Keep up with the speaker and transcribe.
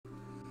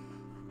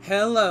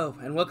Hello,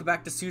 and welcome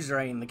back to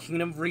Suzerain, the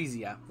Kingdom of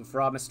Rizia, with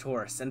Ramus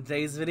Taurus. In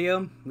today's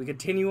video, we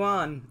continue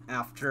on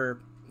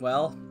after,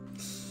 well,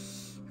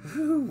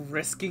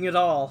 risking it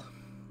all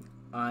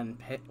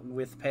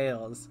with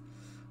Pales.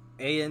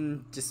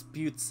 Aeon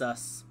disputes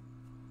us.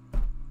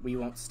 We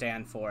won't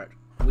stand for it.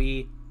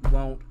 We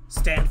won't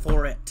stand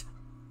for it.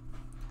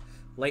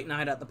 Late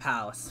night at the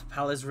palace.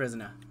 Palace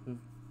Rizia.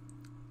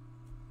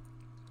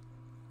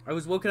 I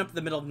was woken up in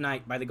the middle of the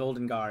night by the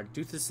Golden Guard.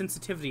 Due to the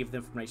sensitivity of the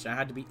information, I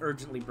had to be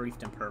urgently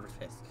briefed in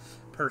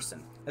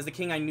person. As the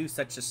king, I knew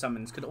such a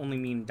summons could only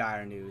mean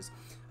dire news.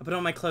 I put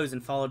on my clothes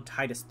and followed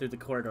Titus through the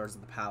corridors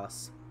of the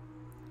palace.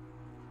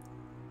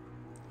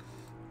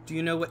 Do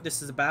you know what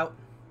this is about?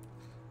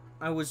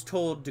 I was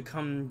told to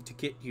come to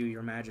get you,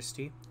 your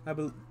majesty.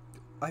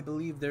 I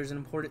believe there's an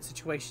important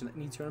situation that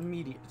needs your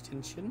immediate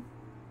attention.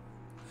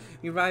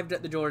 We arrived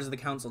at the doors of the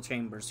council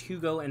chambers.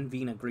 Hugo and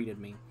Vina greeted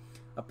me.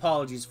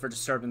 Apologies for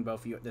disturbing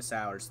both of you at this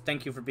hour.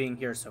 Thank you for being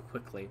here so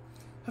quickly.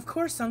 Of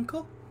course,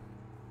 uncle.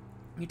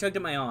 He tugged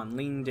at my arm,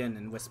 leaned in,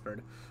 and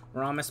whispered,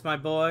 Ramus, my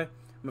boy,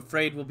 I'm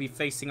afraid we'll be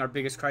facing our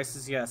biggest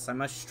crisis. Yes, I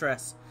must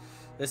stress,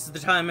 this is the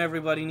time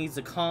everybody needs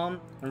a calm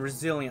and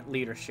resilient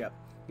leadership.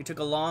 He took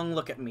a long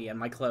look at me and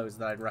my clothes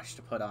that I'd rushed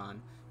to put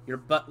on. Your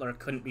butler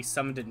couldn't be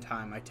summoned in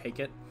time, I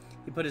take it.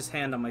 He put his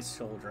hand on my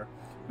shoulder.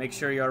 Make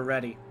sure you're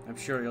ready. I'm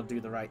sure you'll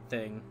do the right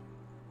thing.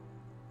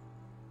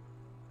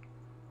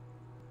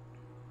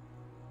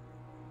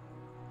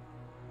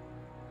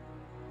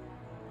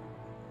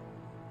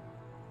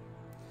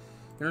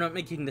 You're not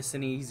making this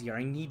any easier.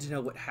 I need to know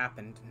what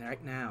happened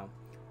right now.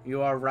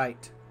 You are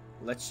right.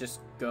 Let's just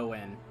go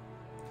in.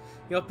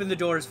 He opened the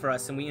doors for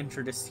us, and we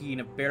entered a scene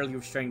of barely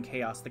restrained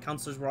chaos. The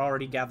counselors were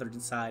already gathered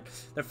inside,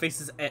 their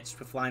faces etched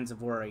with lines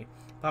of worry.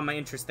 Upon my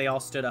interest, they all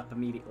stood up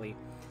immediately.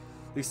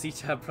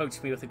 Lucita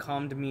approached me with a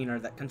calm demeanor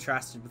that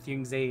contrasted with the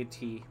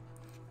anxiety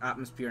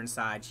atmosphere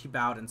inside. She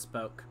bowed and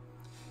spoke.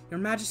 Your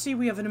Majesty,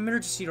 we have an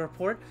emergency to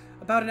report.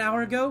 About an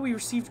hour ago, we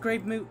received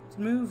grave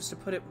moves, to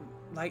put it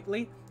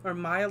lightly, or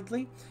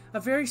mildly. A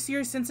very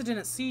serious incident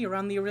at sea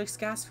around the Eudster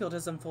gas field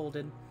has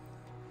unfolded.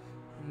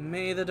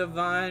 May the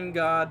divine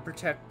God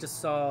protect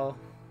us all.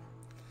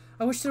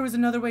 I wish there was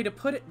another way to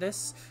put it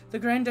this. The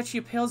Grand Duchy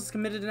of Pales has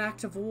committed an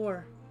act of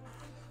war.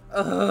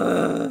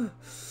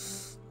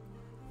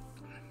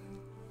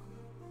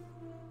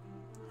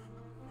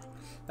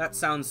 That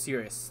sounds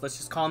serious. Let's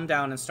just calm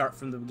down and start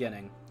from the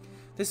beginning.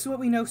 This is what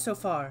we know so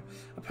far.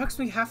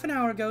 Approximately half an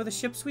hour ago, the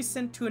ships we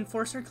sent to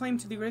enforce our claim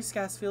to the Eudster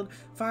gas field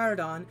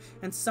fired on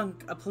and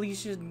sunk a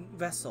Pelesian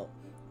vessel.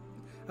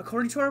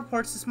 According to our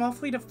reports, a small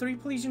fleet of 3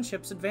 Pelesian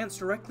ships advanced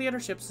directly at our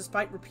ships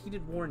despite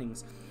repeated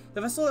warnings.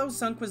 The vessel that was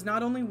sunk was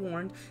not only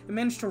warned, it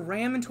managed to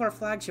ram into our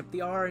flagship,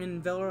 the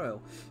RN Velero,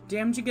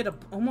 damaging it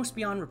almost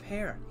beyond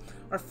repair.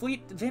 Our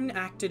fleet then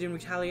acted in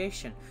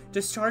retaliation,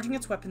 discharging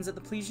its weapons at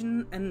the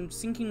Pelesian and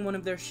sinking one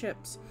of their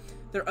ships.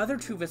 Their other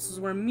 2 vessels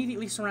were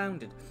immediately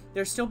surrounded.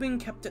 They are still being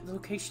kept at the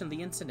location of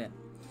the incident.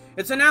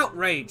 It's an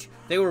outrage!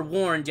 They were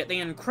warned, yet they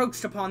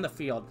encroached upon the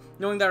field,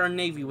 knowing that our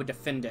navy would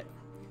defend it.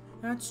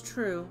 That's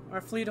true. Our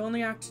fleet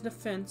only acted in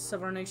defense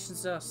of our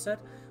nation's asset,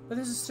 but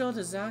this is still a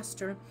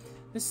disaster.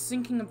 This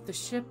sinking of the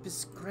ship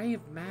is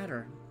grave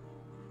matter.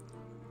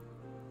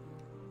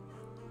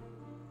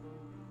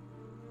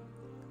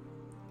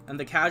 And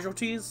the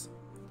casualties?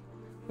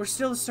 We're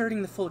still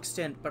asserting the full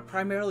extent, but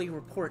primarily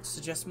reports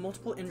suggest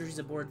multiple injuries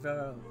aboard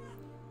Vero.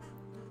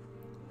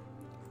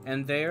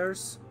 And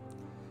theirs?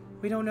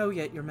 We don't know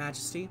yet, Your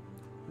Majesty.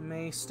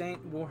 May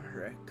Saint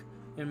Warwick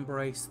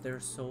embrace their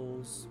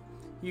souls.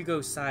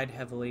 Hugo sighed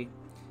heavily.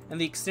 And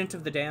the extent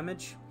of the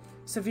damage?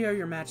 Severe,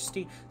 Your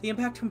Majesty. The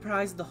impact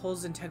comprised the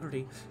hull's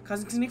integrity,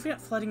 causing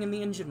significant flooding in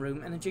the engine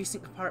room and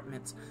adjacent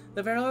compartments.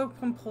 The Vero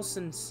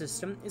propulsion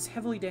system is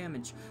heavily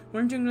damaged,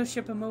 rendering the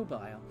ship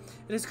immobile.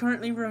 It is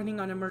currently running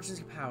on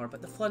emergency power,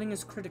 but the flooding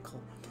is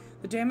critical.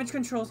 The damage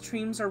control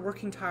teams are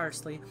working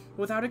tirelessly.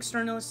 Without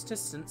external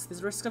assistance,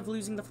 the risk of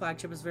losing the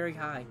flagship is very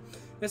high.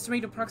 We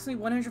estimate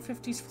approximately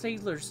 150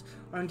 sailors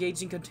are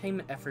engaged in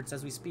containment efforts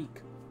as we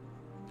speak.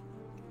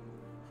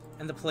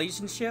 And the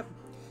Pelesian ship?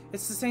 It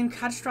sustained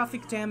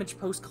catastrophic damage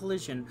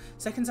post-collision.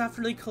 Seconds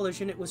after the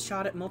collision, it was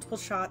shot at multiple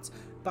shots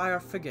by our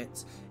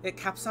frigates. It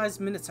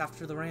capsized minutes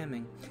after the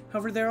ramming.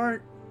 However, there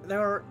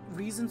are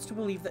reasons to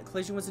believe that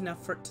collision was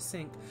enough for it to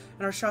sink,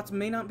 and our shots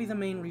may not be the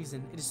main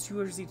reason. It is too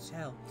early to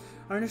tell.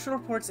 Our initial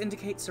reports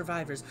indicate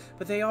survivors,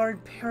 but they are in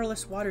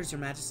perilous waters,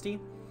 Your Majesty.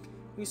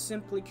 We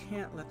simply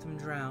can't let them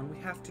drown. We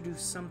have to do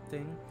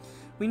something.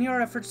 We need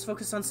our efforts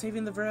focused on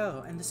saving the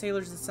Vero and the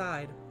sailors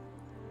inside.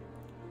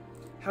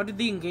 How did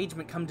the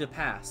engagement come to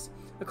pass?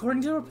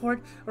 According to the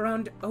report,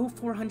 around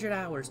 0400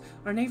 hours,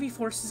 our Navy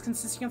forces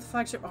consisting of the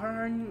flagship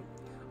RRN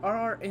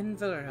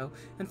Velero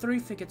and 3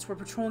 frigates were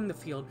patrolling the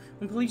field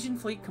when the Pelesian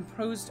fleet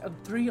composed of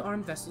 3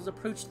 armed vessels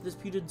approached the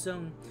disputed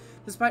zone.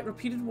 Despite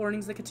repeated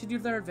warnings, they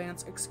continued their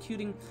advance,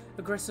 executing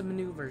aggressive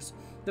maneuvers.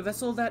 The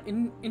vessel that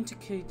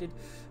indicated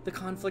the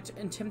conflict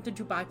attempted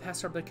to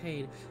bypass our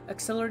blockade,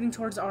 accelerating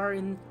towards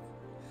RN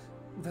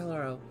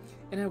Velero.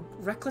 In a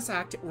reckless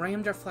act, it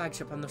rammed our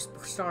flagship on the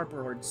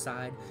starboard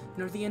side,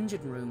 near the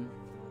engine room.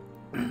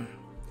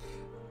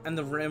 And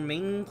the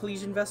remaining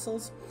Pelesian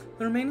vessels?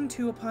 The remaining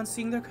two, upon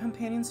seeing their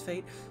companion's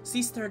fate,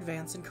 ceased their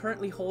advance and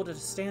currently hold at a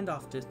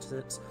standoff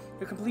distance.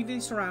 They're completely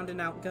surrounded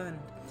and outgunned.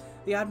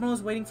 The Admiral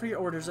is waiting for your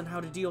orders on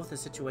how to deal with the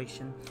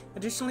situation.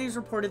 Additionally, it is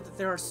reported that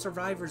there are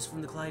survivors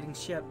from the colliding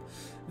ship.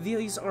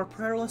 These are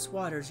perilous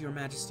waters, Your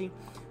Majesty,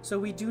 so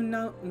we do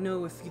not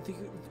know if you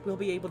will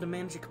be able to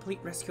manage a complete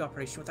rescue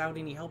operation without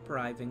any help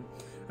arriving.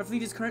 Our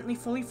fleet is currently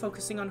fully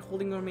focusing on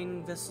holding the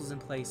remaining vessels in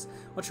place,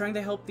 while trying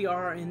to help the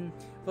R in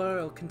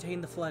Velero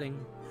contain the flooding.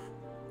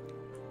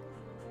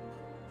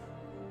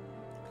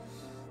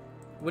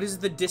 What is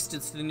the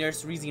distance to the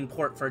nearest Rizian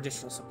port for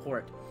additional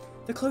support?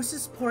 The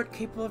closest port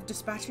capable of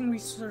dispatching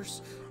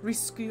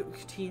rescue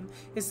team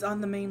is on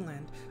the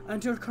mainland.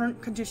 Under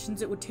current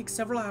conditions, it would take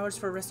several hours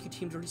for a rescue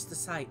team to reach the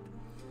site.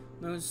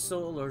 Those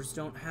solars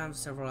don't have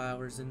several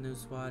hours in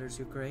those waters,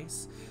 Your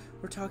Grace.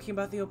 We're talking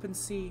about the open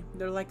sea.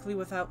 They're likely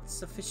without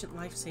sufficient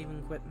life-saving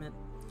equipment.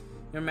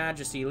 Your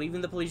Majesty,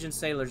 leaving the Pelesian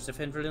sailors to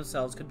fend for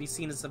themselves could be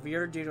seen as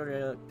severe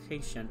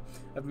dereliction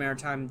of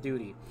maritime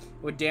duty.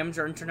 It would damage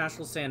our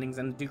international standings,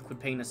 and the Duke would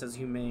paint us as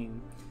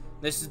humane.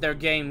 This is their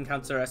game,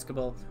 Councillor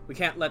Escobar. We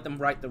can't let them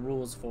write the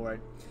rules for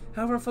it.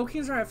 However,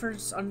 focusing our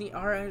efforts on the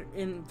R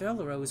in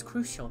Velero is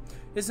crucial.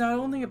 It's not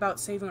only about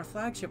saving our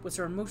flagship, which is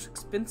our most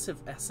expensive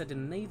asset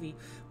in the Navy,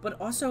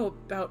 but also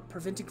about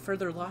preventing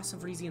further loss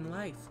of Rizian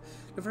life.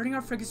 Diverting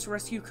our frigates to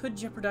rescue could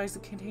jeopardize the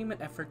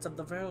containment efforts of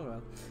the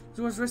Velero, as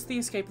well as risk the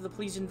escape of the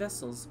Pelesian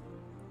vessels.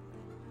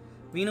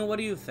 Vina, what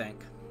do you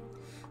think?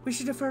 We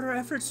should defer our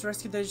efforts to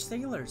rescue those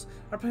sailors.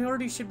 Our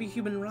priority should be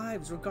human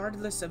lives,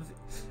 regardless of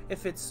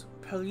if it's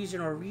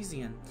Pelesian or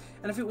Rizian.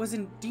 And if it was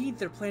indeed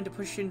their plan to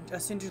push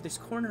us into this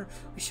corner,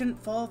 we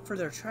shouldn't fall for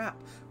their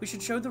trap. We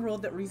should show the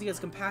world that Rizia has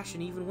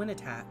compassion even when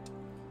attacked.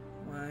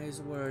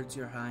 Wise words,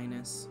 Your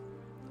Highness.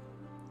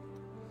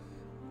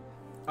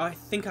 I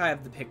think I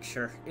have the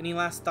picture. Any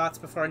last thoughts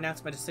before I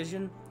announce my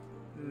decision?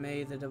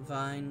 May the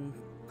Divine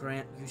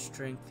grant you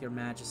strength, Your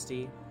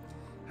Majesty.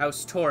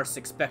 House Taurus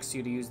expects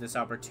you to use this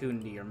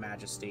opportunity, Your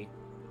Majesty.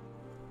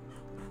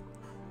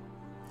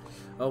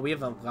 Oh, we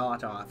have a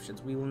lot of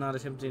options. We will not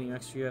attempt any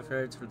rescue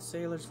efforts for the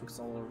sailors. Focus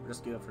all our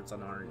rescue efforts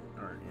on our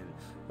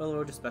in.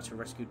 Velero, dispatch a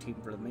rescue team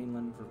for the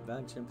mainland for the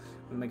flagship.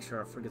 We'll make sure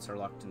our frigates are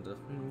locked into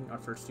our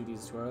first duty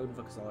is to our own.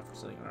 Focus all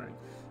efforts on our in.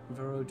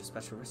 Velero,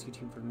 dispatch a rescue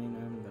team for the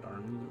mainland that are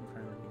immediate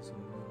priorities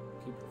and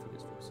keep the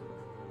frigates focused.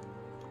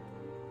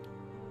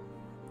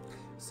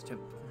 Step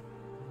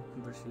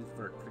versus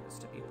vert frigates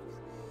to be.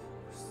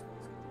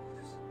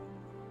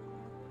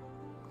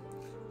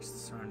 The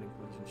surrounding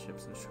Pelesian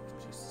ships and instruct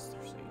the pieces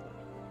their sailor.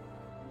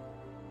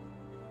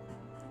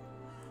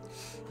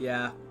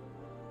 Yeah.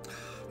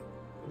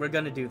 We're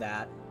gonna do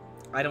that.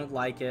 I don't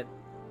like it.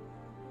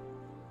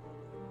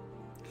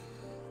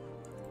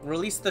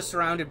 Release the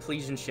surrounded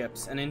Pelesian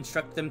ships and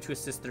instruct them to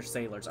assist their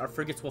sailors. Our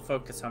frigates will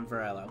focus on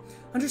Velero.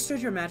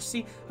 Understood, Your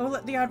Majesty. I will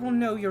let the Admiral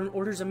know your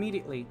orders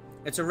immediately.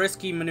 It's a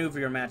risky maneuver,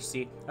 Your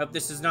Majesty. I hope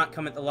this does not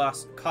come at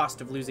the cost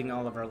of losing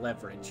all of our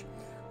leverage.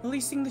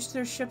 Releasing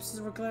their ships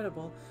is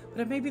regrettable,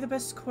 but it may be the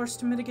best course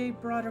to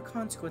mitigate broader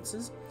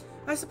consequences.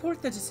 I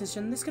support the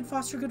decision. This could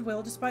foster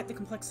goodwill despite the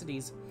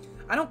complexities.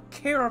 I don't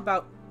care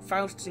about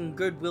fostering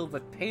goodwill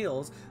with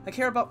Pales. I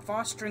care about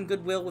fostering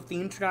goodwill with the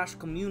international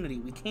community.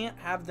 We can't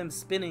have them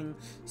spinning,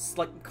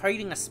 like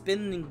creating a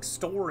spinning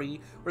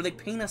story where they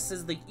paint us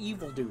as the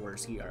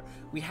evildoers here.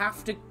 We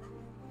have to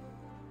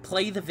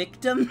play the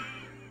victim.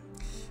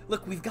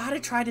 Look, we've got to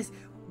try to...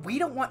 We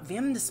don't want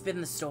them to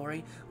spin the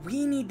story.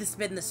 We need to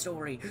spin the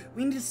story.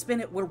 We need to spin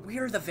it where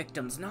we're the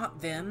victims, not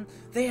them.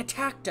 They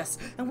attacked us,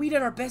 and we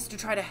did our best to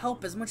try to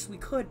help as much as we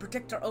could,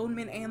 protect our own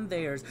men and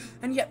theirs.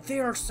 And yet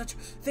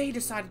they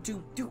decided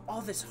to do all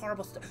this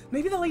horrible stuff.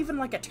 Maybe they'll even,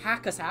 like,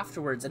 attack us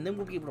afterwards, and then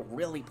we'll be able to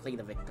really play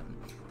the victim.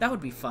 That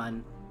would be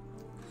fun.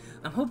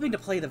 I'm hoping to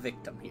play the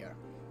victim here.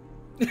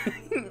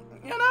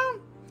 You know?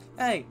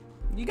 Hey,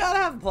 you gotta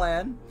have a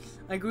plan.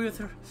 I agree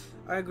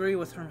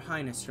with Her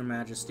Highness, Your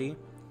Majesty.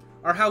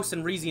 Our house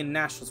and Rizian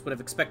nationals would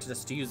have expected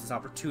us to use this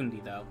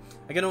opportunity, though.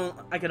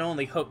 I can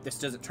only hope this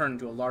doesn't turn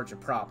into a larger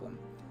problem.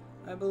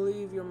 I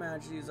believe Your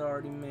Majesty has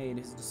already made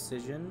his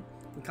decision.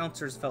 The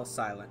councillors fell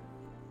silent.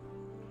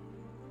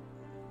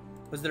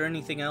 Was there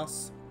anything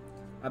else?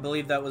 I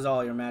believe that was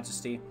all, Your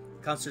Majesty.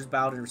 The councillors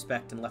bowed in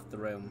respect and left the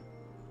room.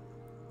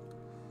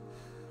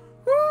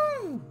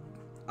 Woo!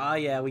 Ah,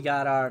 yeah, we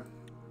got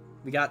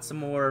some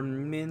more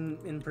men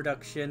in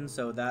production,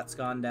 so that's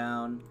gone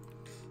down.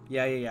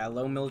 Yeah.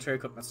 Low military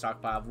equipment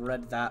stockpile. I've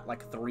read that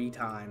like 3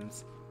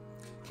 times.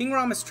 King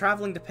Ramus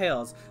traveling to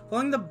Pales.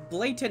 Following the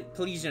blatant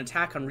Pelesian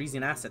attack on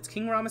Rizian assets,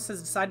 King Ramus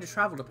has decided to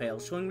travel to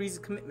Pales, showing Rizia's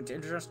commitment to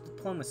international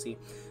diplomacy.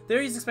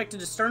 There he is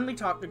expected to sternly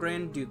talk to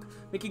Grand Duke,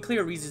 making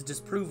clear Rizia's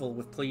disapproval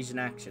with Pelesian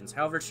actions.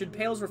 However, should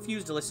Pales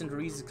refuse to listen to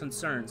Rizia's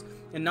concerns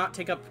and not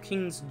take up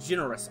King's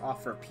generous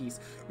offer of peace,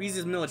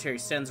 Rizia's military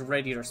stands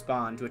ready to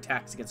respond to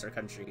attacks against our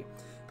country.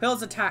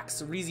 Pales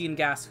attacks Rizian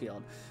gas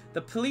field.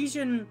 The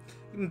Pelesian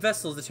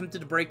vessels attempted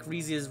to break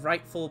Rizia's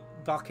rightful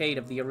blockade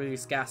of the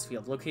Aurelius gas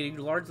field, located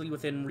largely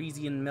within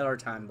Rizian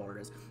maritime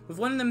borders, with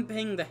one of them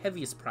paying the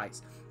heaviest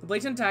price. The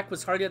blatant attack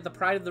was targeted at the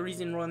pride of the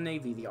Rizian Royal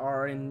Navy, the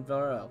RN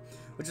Vero,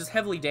 which was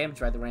heavily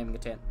damaged by the ramming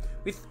attempt.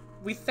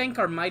 We thank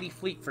our mighty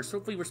fleet for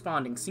swiftly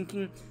responding,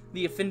 sinking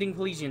the offending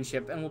Pelesian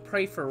ship, and will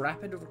pray for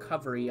rapid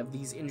recovery of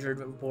these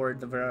injured aboard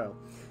the Vero.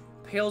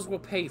 Pales will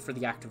pay for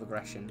the act of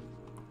aggression.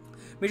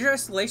 Major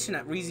escalation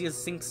at Rizia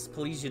sinks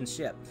Pelesian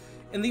ship.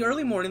 In the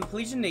early morning, the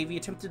Pelesian Navy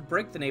attempted to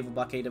break the naval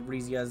blockade of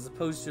Rizia as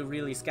opposed to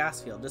Aurelius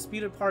gas field, a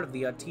disputed part of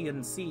the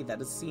Aegean Sea that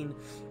has seen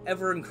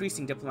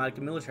ever-increasing diplomatic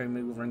and military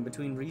maneuvering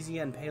between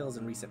Rizia and Pales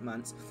in recent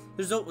months.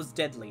 The result was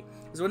deadly,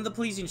 as one of the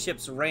Pelesian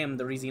ships rammed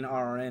the Rizian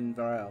RN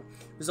Vero,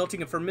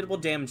 resulting in formidable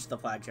damage to the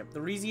flagship. The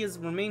Rizia's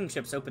remaining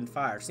ships opened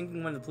fire,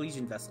 sinking one of the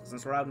Pelesian vessels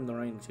and surrounding the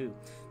remaining two.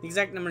 The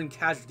exact number of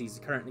casualties is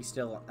currently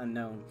still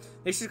unknown.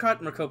 Nishikot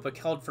and Rakopa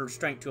called for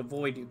restraint to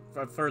avoid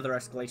further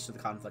escalation of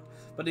the conflict,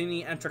 but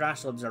any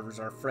international observers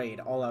are afraid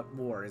all-out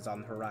war is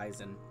on the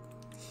horizon.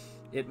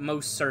 It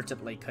most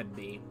certainly could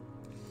be.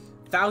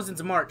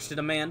 Thousands marched to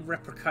demand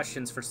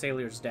repercussions for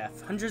Sailor's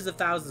death. Hundreds of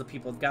thousands of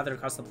people have gathered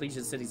across the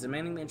Pelesian cities,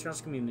 demanding the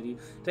international community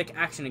to take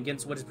action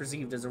against what is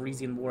perceived as a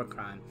Rizian war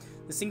crime.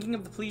 The sinking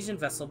of the Pelesian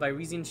vessel by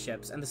Rizian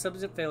ships, and the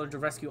subsequent failure to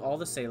rescue all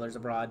the sailors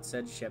aboard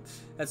said ship,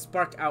 has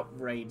sparked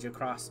outrage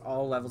across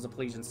all levels of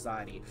Pelesian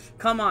society.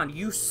 Come on,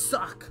 you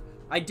suck!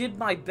 I did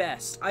my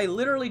best. I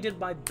literally did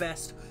my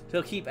best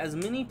to keep as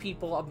many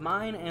people of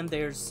mine and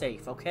theirs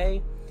safe,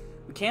 okay?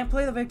 We can't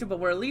play the victim, but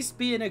we're at least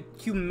being a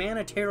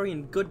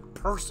humanitarian good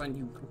person,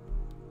 you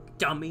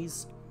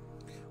dummies.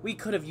 We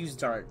could have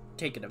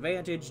taken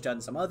advantage, done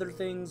some other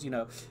things, you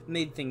know,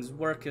 made things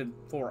work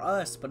for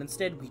us, but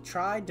instead we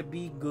tried to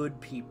be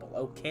good people,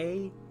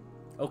 okay?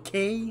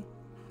 Okay?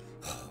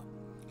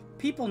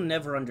 People don't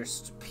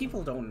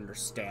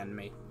understand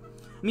me.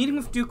 Meeting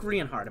with Duke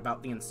Reinhardt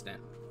about the incident.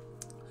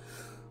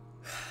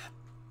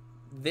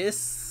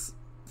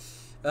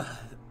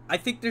 I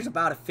think there's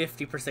about a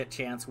 50%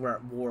 chance we're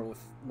at war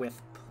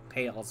with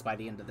Pales by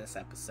the end of this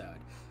episode.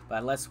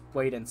 But let's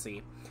wait and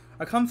see.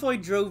 Our convoy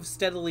drove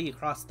steadily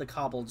across the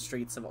cobbled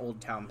streets of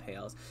Old Town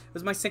Pales. It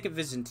was my second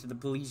visit to the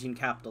Pelesian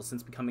capital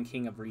since becoming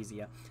king of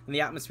Rizia, and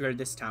the atmosphere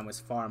this time was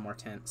far more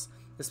tense.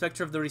 The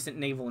specter of the recent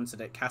naval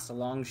incident cast a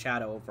long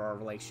shadow over our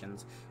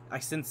relations. I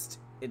sensed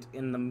it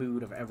in the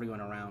mood of everyone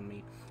around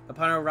me.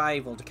 Upon our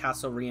arrival to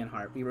Castle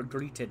Reinhardt, we were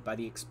greeted by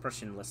the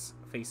expressionless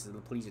faces of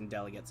the Pelesian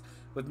delegates,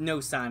 with no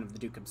sign of the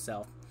Duke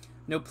himself.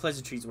 No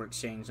pleasantries were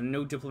exchanged, and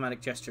no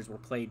diplomatic gestures were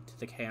played to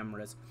the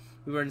cameras.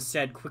 We were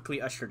instead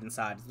quickly ushered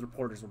inside as the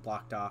reporters were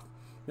blocked off.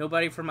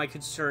 Nobody from my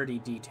security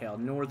detail,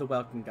 nor the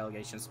welcoming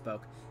delegation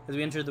spoke, as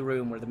we entered the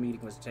room where the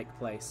meeting was to take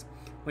place.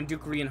 When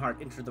Duke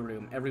Reinhardt entered the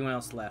room, everyone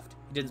else left.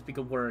 He didn't speak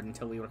a word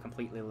until we were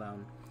completely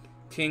alone.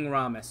 King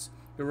Ramus,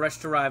 your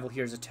rushed arrival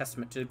here is a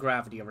testament to the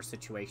gravity of our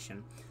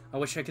situation. I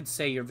wish I could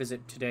say your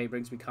visit today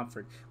brings me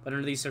comfort, but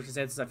under these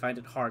circumstances I find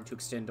it hard to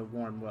extend a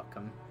warm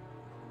welcome.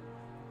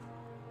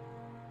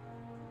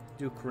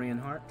 Duke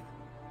Reinhardt.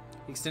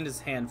 He extended his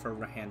hand for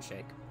a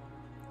handshake.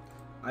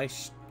 I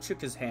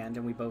shook his hand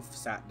and we both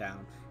sat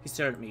down. He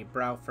stared at me,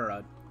 brow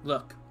furrowed.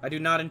 Look, I do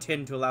not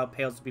intend to allow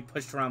Pales to be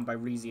pushed around by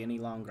Rizia any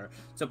longer,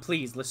 so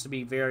please listen to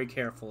me very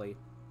carefully.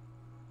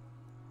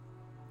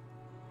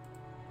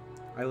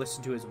 I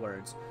listened to his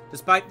words.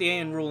 Despite the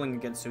AN ruling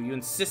against you, you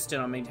insisted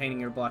on maintaining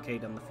your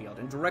blockade on the field,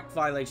 in direct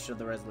violation of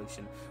the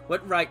resolution.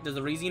 What right does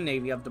the Rizian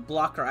Navy have to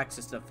block our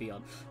access to the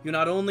field? You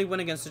not only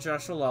went against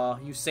international law,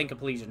 you sank a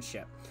Pelesian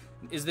ship.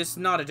 Is this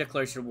not a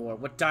declaration of war?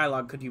 What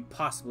dialogue could you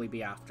possibly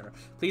be after?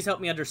 Please help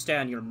me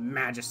understand, your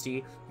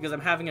majesty, because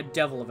I'm having a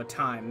devil of a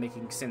time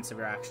making sense of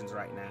your actions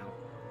right now.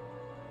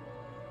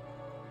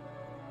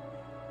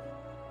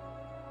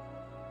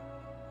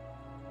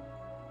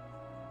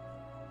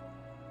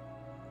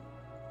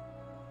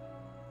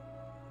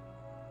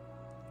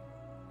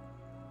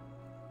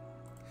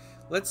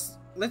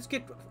 Let's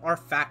get our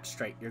facts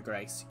straight, your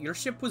grace. Your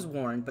ship was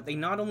warned, but they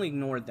not only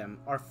ignored them,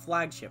 our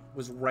flagship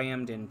was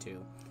rammed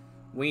into.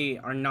 We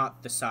are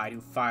not the side who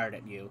fired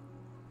at you.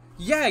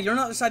 Yeah, you're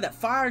not the side that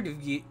fired at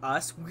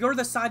us. You're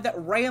the side that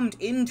rammed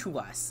into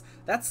us.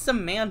 That's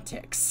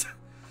semantics.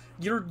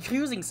 You're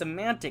using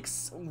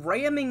semantics.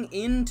 Ramming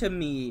into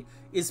me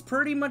is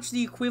pretty much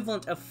the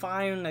equivalent of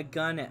firing a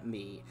gun at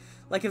me.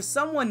 Like if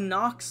someone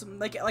knocks,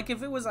 like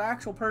if it was an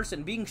actual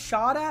person being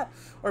shot at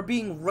or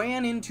being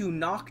ran into,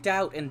 knocked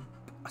out, and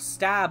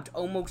stabbed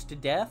almost to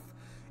death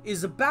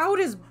is about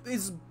as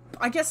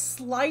I guess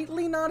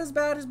slightly not as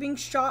bad as being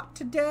shot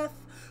to death,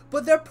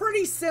 but they're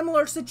pretty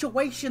similar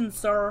situations,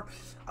 sir.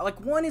 Like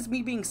one is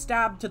me being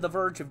stabbed to the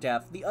verge of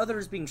death, the other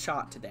is being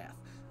shot to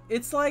death.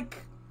 It's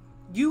like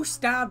you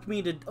stabbed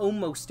me to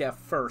almost death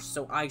first,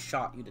 so I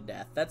shot you to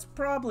death. That's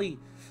probably,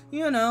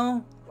 you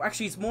know,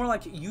 actually it's more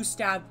like you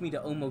stabbed me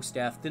to almost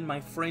death, then my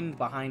friend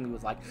behind me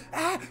was like,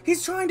 ah,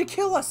 he's trying to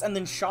kill us, and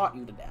then shot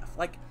you to death.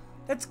 Like,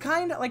 that's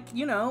kind of like,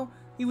 you know,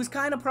 he was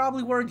kind of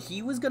probably worried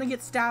he was gonna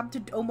get stabbed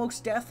to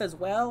almost death as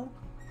well.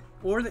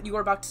 or that you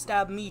are about to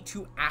stab me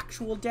to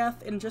actual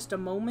death in just a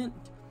moment.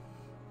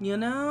 You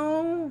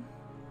know?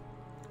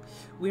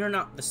 We are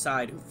not the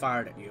side who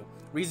fired at you.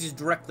 Rizia is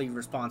directly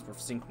responsible for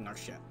sinking our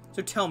ship.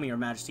 So tell me, Your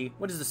Majesty,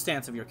 what is the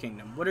stance of your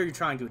kingdom? What are you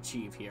trying to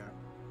achieve here?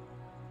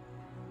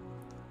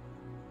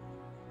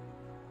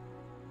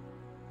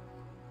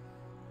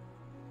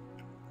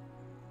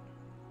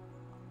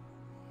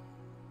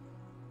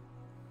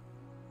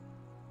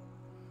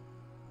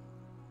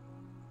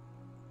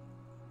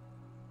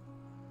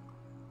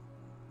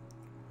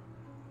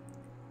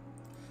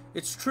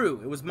 It's true,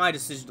 it was my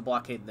decision to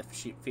blockade the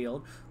sheep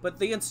field, but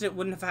the incident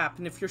wouldn't have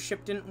happened if your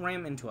ship didn't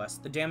ram into us.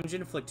 The damage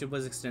inflicted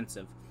was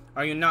extensive.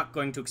 Are you not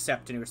going to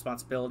accept any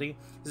responsibility?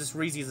 Is this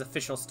Rizia's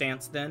official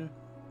stance, then?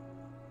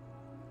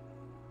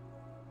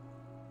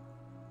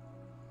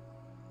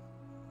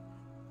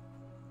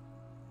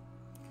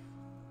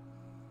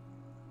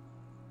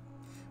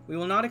 We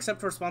will not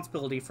accept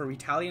responsibility for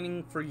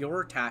retaliating for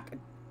your attack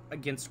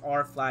against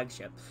our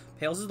flagship.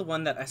 Pales is the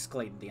one that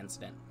escalated the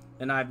incident.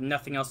 Then I have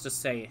nothing else to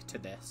say to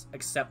this,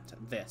 except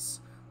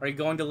this. Are you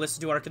going to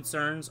listen to our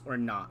concerns, or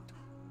not?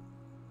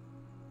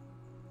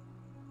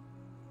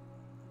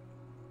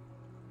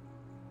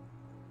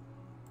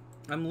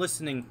 I'm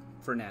listening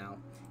for now.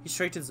 He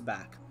straightens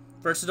back.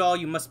 First of all,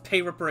 you must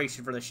pay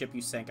reparation for the ship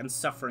you sank and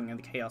suffering and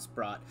the chaos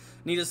brought.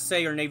 Needless to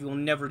say, your navy will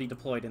never be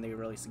deployed in the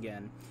Euryalus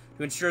again.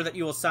 To ensure that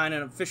you will sign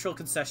an official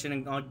concession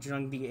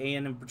acknowledging the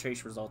AN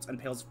arbitration results and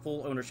Pale's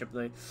full ownership of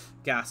the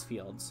gas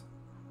fields.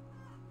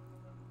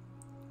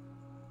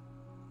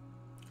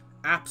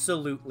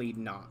 Absolutely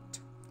not.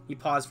 He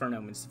paused for a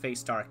moment, his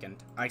face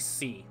darkened. I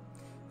see.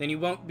 Then you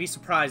won't be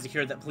surprised to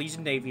hear that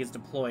Pelesian Navy is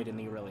deployed in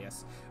the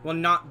Euryalus. It will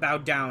not bow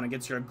down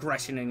against your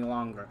aggression any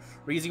longer.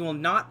 Rizia will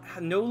not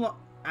have no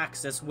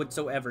access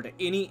whatsoever to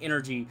any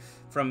energy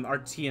from our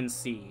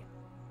TNC.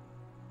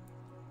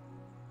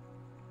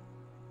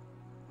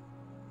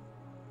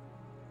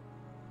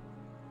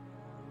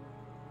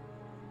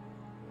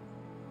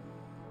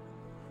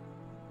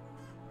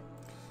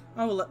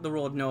 I will let the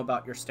world know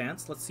about your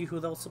stance. Let's see who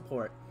they'll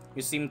support.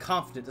 You seem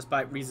confident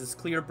despite Rizia's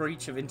clear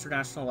breach of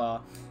international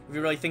law. If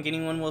you really think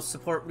anyone will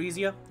support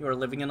Rizia, you are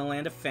living in a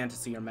land of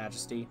fantasy, Your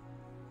Majesty.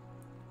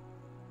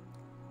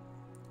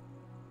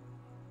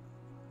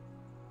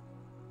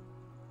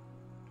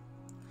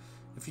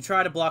 If you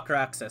try to block our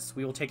access,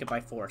 we will take it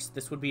by force.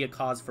 This would be a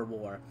cause for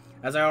war.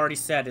 As I already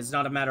said, it's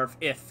not a matter of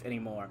if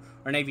anymore.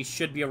 Our navy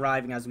should be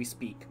arriving as we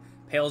speak.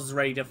 Pales is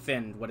ready to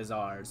defend what is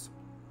ours.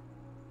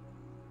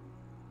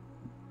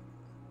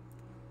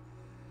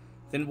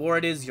 Then war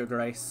it is, Your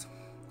Grace.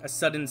 A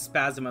sudden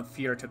spasm of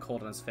fear took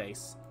hold on his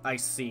face. I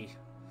see.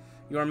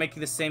 You are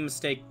making the same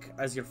mistake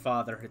as your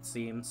father, it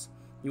seems.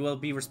 You will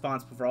be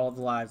responsible for all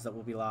the lives that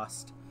will be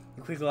lost.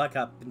 He quickly looked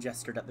up and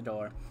gestured at the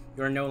door.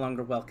 You are no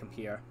longer welcome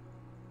here.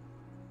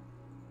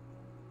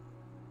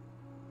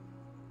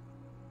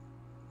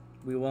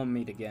 We will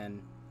meet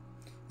again.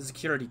 The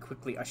security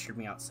quickly ushered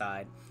me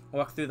outside. I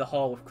walked through the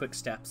hall with quick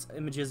steps,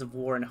 images of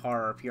war and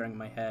horror appearing in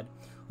my head.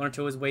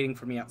 Lorento was waiting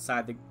for me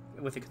outside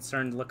with a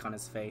concerned look on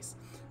his face.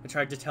 I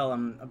tried to tell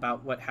him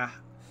about what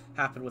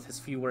happened with as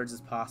few words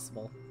as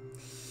possible.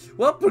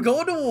 Well, we're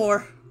going to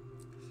war.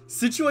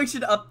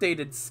 Situation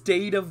updated.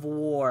 State of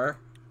war.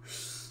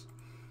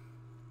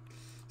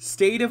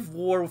 State of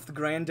war with the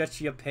Grand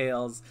Duchy of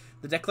Pales.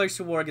 The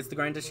declaration of war against the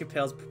Grand Duchy of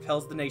Pales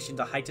propels the nation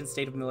to a heightened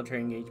state of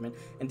military engagement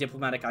and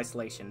diplomatic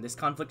isolation. This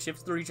conflict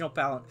shifts the regional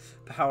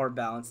power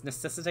balance,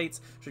 necessitates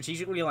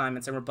strategic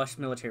realignments, and robust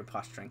military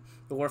posturing.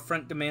 The war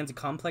front demands a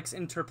complex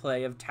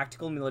interplay of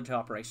tactical military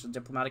operations and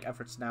diplomatic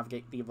efforts to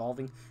navigate the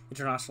evolving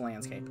international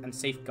landscape and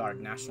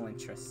safeguard national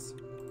interests.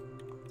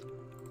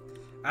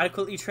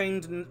 Adequately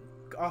trained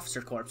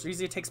Officer Corps.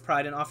 Rizia takes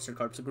pride in Officer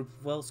Corps, a group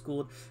of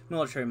well-schooled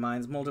military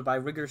minds molded by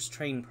rigorous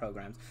training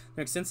programs.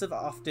 Their extensive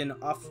often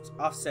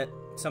offset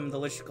some of the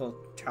logistical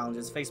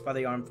challenges faced by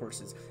the armed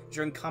forces,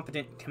 ensuring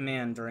competent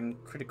command during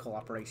critical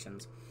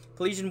operations.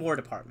 Pelesian War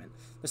Department.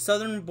 The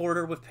southern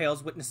border with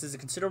Pales witnesses a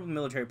considerable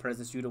military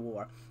presence due to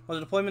war. While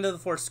the deployment of the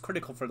force is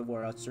critical for the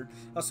war effort,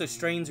 also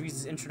strains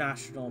Rizia's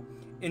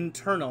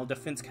internal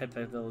defense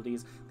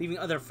capabilities, leaving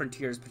other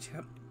frontiers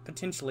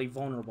potentially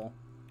vulnerable.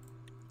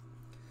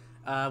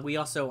 We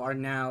also are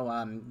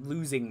now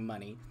losing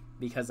money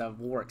because of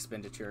war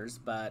expenditures,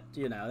 but,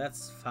 you know,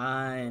 that's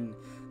fine.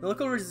 The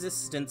local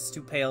resistance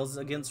to Pales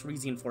against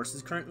Rizian forces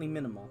is currently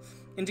minimal,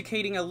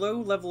 indicating a low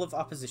level of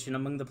opposition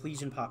among the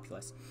Pelesian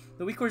populace.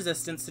 The weak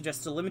resistance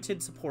suggests a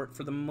limited support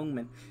for the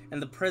moment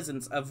and the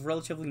presence of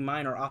relatively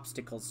minor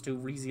obstacles to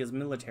Rizia's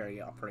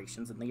military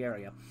operations in the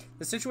area.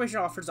 The situation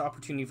offers the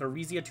opportunity for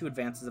Rizia to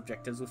advance its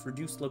objectives with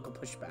reduced local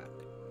pushback.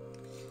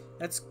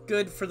 That's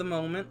good for the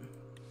moment.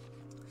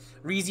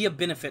 Rizia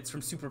benefits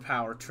from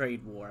superpower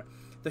trade war.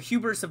 The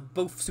hubris of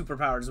both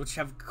superpowers, which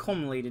have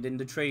culminated in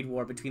the trade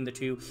war between the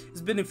two,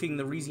 is benefiting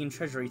the Rizian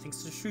treasury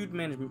thanks to shrewd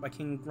management by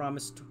King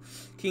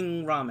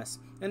Ramus.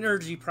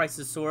 Energy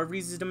prices soar.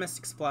 Rizia's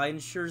domestic supply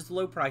ensures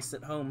low prices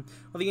at home,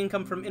 while the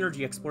income from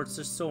energy exports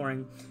is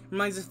soaring.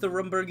 Reminds us of the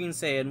Rumburgian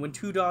saying, when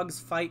two dogs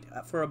fight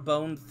for a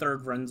bone, the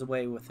third runs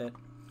away with it.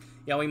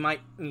 Yeah, we might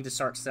need to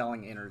start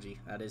selling energy.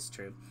 That is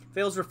true.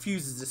 Fails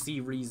refuses to see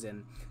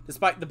reason.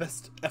 Despite the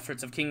best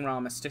efforts of King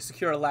Ramus to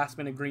secure a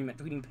last-minute agreement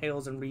between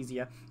Pales and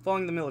Rizia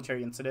following the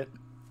military incident,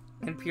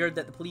 it appeared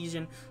that the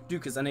Pelesian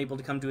Duke is unable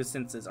to come to his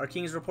senses. Our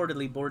king has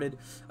reportedly boarded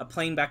a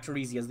plane back to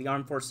Rizia as the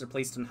armed forces are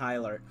placed on high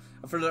alert.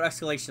 A further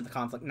escalation of the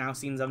conflict now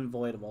seems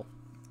unavoidable.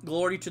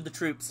 Glory to the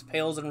troops,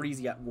 Pales and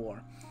Rizia at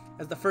war.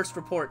 As the first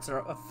reports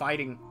of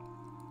fighting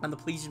on the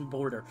Pelesian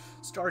border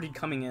started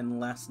coming in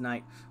last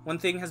night, one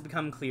thing has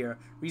become clear.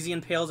 Rizia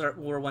and Pales are at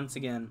war once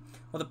again.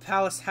 While the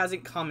palace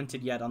hasn't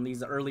commented yet on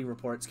these early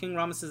reports, King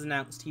Ramus has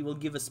announced he will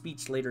give a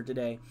speech later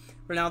today.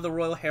 For now, the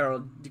Royal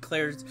Herald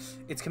declares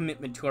its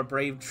commitment to our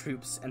brave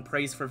troops and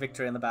prays for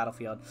victory on the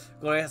battlefield.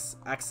 Glorious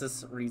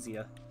Axis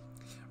Rizia.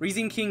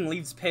 Rizian King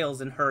leaves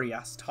Pales in hurry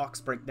as talks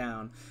break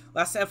down.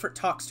 Last-effort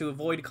talks to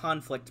avoid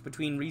conflict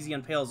between Rizia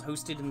and Pales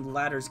hosted in the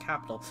latter's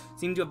capital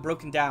seem to have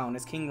broken down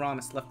as King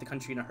Ramus left the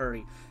country in a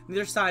hurry.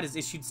 Neither side has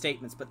issued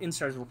statements, but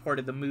Eudster has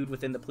reported the mood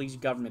within the Pelesian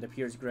government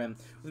appears grim,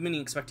 with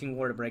many expecting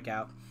war to break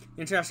out.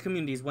 The international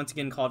community has once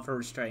again called for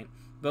restraint.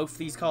 Both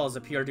these calls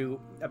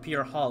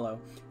appear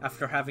hollow,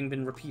 after having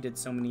been repeated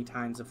so many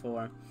times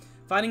before.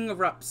 Fighting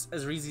erupts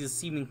as Rizia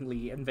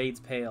seemingly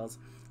invades Pales.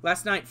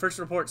 Last night, first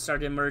reports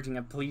started emerging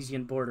of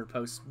Pelesian border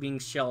posts being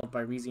shelled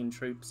by Rizian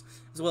troops,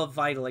 as well as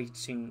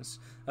vitilatings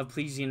of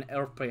Pelesian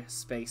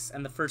airspace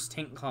and the first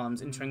tank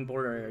columns entering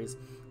border areas.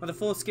 While the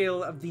full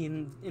scale of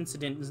the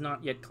incident is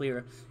not yet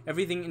clear,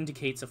 everything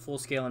indicates a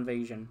full-scale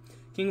invasion.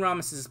 King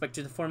Ramus is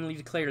expected to formally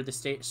declare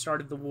the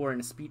start of the war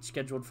in a speech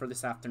scheduled for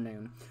this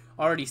afternoon.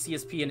 Already,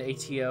 CSP and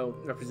ATO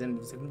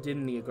representatives have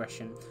condemned the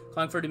aggression,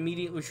 calling for an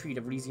immediate retreat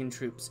of Rizian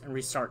troops and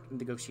restart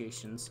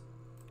negotiations.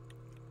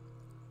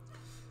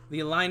 The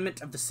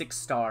alignment of the 6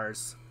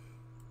 stars.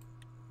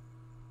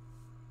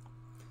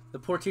 The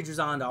Porte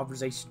Drazond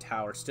observation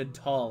tower stood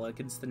tall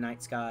against the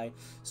night sky,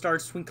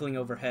 stars twinkling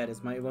overhead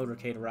as my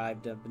motorcade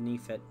arrived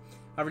beneath it.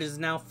 However, it is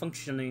now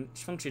functioned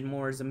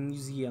more as a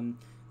museum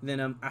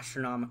than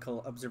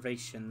astronomical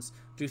observations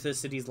due to the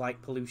city's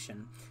light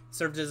pollution. It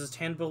served as a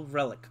tangible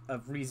relic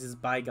of Riza's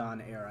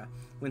bygone era,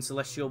 when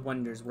celestial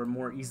wonders were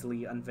more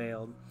easily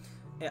unveiled.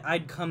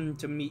 I'd come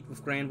to meet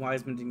with Grand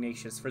Wiseman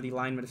Ignatius for the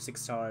alignment of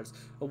 6 stars,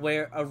 a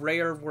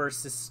rare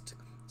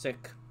versistic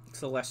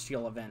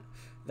celestial event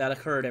that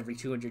occurred every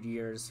 200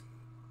 years.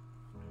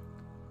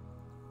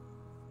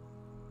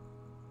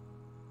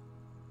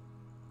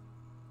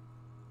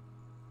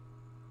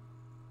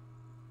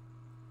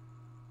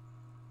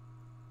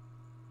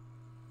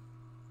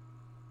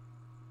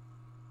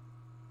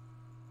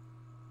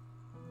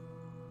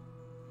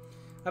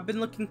 I've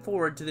been looking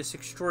forward to this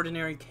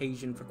extraordinary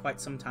occasion for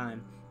quite some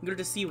time, eager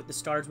to see what the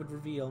stars would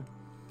reveal.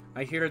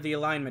 I hear the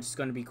alignment is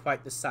going to be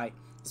quite the sight,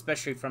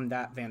 especially from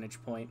that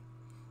vantage point.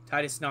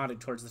 Titus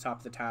nodded towards the top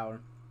of the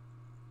tower.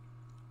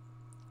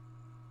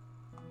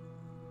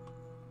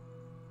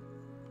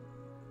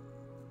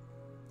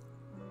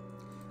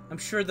 I'm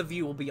sure the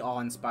view will be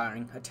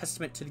awe-inspiring, a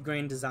testament to the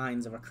grand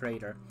designs of our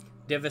creator.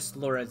 Divis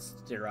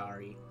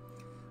Lorezderari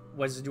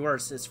was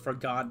yours as for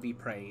God be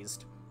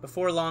praised.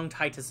 Before long,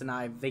 Titus and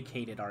I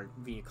vacated our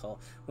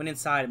vehicle, went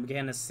inside and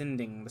began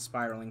ascending the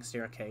spiraling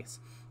staircase.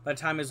 By the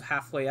time I was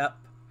halfway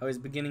up, I was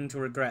beginning to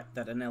regret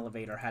that an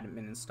elevator hadn't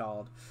been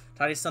installed.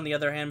 Titus, on the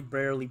other hand,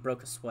 barely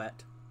broke a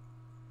sweat.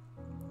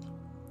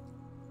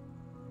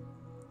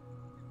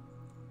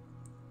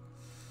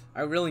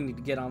 I really need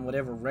to get on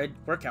whatever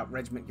workout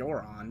regiment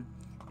you're on.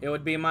 It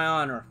would be my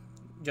honor.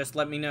 Just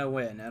let me know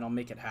when, and I'll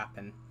make it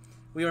happen.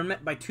 We were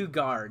met by 2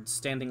 guards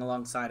standing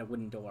alongside a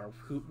wooden door,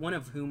 one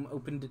of whom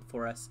opened it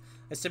for us.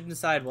 I stepped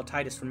inside while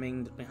Titus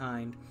remained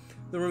behind.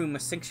 The room, a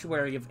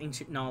sanctuary of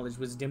ancient knowledge,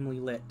 was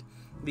dimly lit.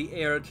 The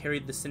air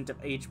carried the scent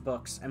of aged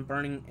books and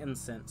burning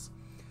incense.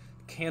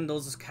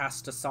 Candles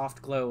cast a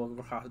soft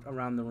glow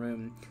around the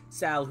room.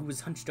 Sal, who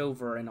was hunched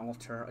over an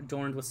altar,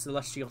 adorned with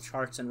celestial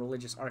charts and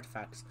religious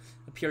artifacts,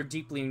 appeared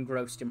deeply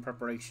engrossed in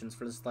preparations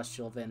for the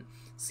celestial event,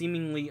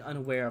 seemingly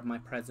unaware of my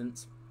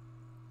presence.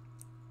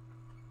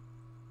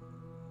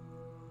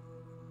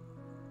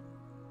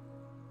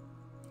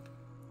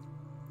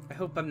 I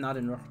hope I'm not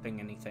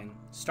interrupting anything.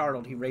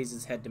 Startled, he raised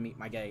his head to meet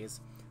my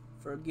gaze.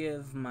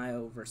 Forgive my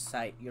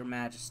oversight, Your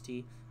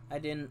Majesty. I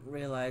didn't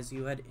realize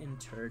you had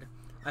entered.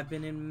 I've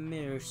been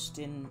immersed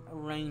in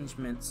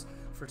arrangements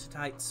for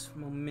tonight's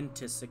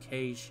momentous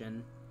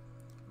occasion.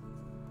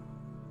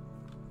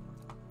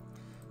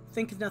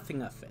 Think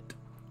nothing of it.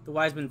 The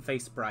Wiseman's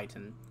face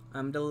brightened.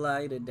 I'm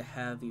delighted to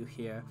have you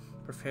here.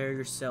 Prepare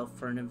yourself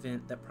for an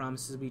event that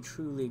promises to be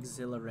truly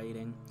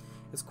exhilarating.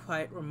 It's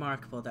quite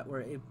remarkable that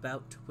we're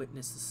about to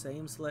witness the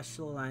same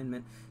celestial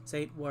alignment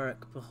St.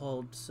 Warwick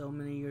beheld so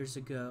many years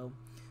ago.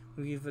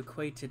 We've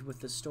acquainted with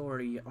the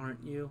story,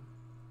 aren't you?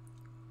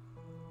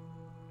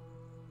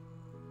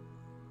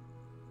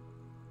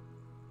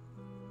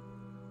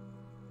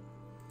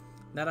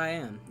 That I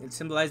am. It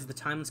symbolizes the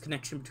timeless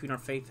connection between our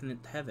faith and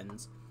the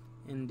heavens.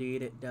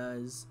 Indeed it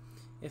does.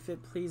 If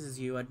it pleases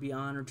you, I'd be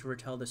honored to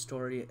retell the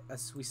story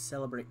as we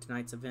celebrate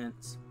tonight's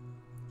events.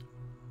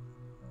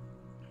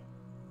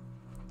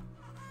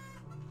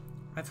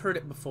 I've heard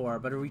it before,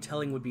 but a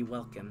retelling would be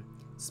welcome.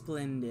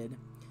 Splendid.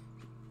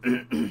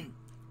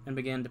 And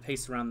began to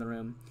pace around the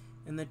room.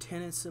 In the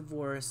tenets of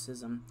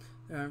Waricism,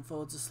 there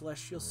unfolds a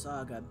celestial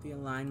saga, the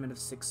alignment of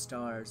 6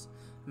 stars.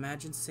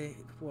 Imagine Saint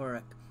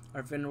Warwick,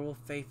 our venerable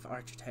faith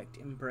architect,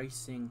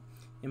 embarking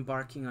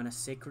on a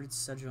sacred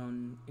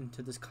sojourn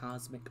into this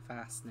cosmic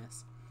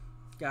vastness.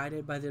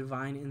 Guided by the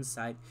divine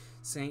insight,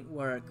 Saint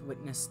Warwick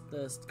witnessed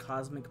the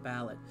cosmic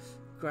ballot,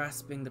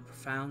 grasping the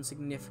profound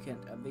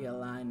significance of the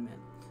alignment.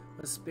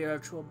 With a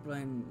spiritual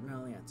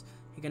brilliance,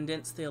 he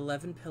condensed the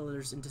 11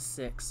 pillars into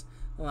 6,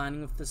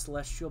 aligning with the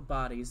celestial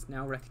bodies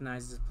now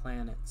recognized as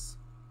planets.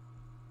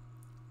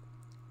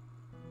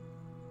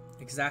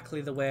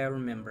 Exactly the way I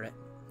remember it.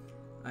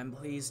 I'm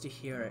pleased to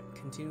hear it.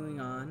 Continuing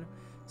on,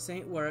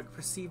 Saint Warwick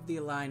perceived the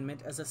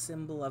alignment as a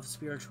symbol of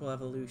spiritual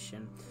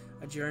evolution,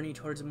 a journey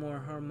towards a more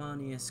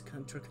harmonious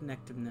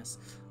interconnectedness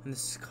in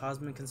the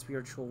cosmic and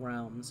spiritual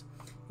realms.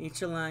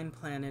 Each aligned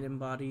planet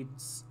embodying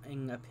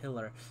a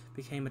pillar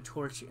became a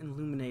torch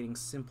illuminating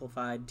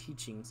simplified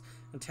teachings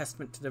and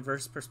testament to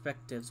diverse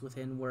perspectives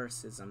within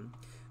Waricism.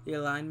 The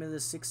alignment of the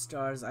 6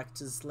 stars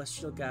acts as a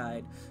celestial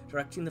guide,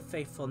 directing the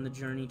faithful in the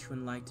journey to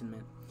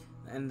enlightenment.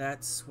 And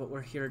that's what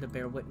we're here to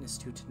bear witness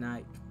to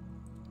tonight.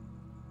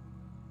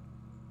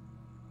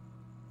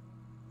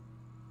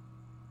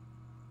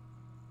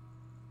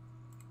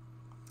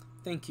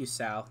 Thank you,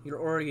 Sal. Your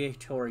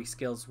oratory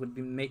skills would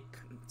make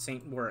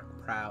St. Warwick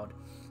proud.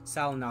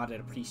 Sal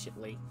nodded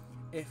appreciatively.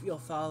 If you'll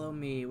follow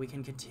me, we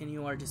can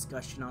continue our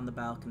discussion on the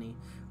balcony,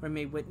 where we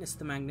may witness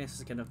the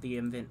magnificence of the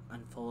event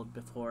unfold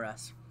before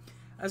us.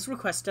 As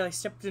requested, I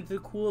stepped into the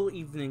cool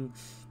evening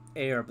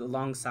air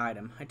alongside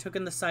him. I took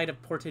in the sight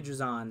of Portage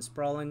Rizan,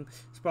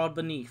 sprawled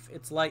beneath.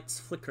 Its lights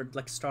flickered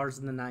like stars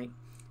in the night.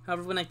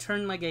 However, when I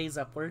turned my gaze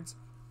upwards,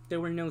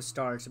 there were no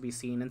stars to be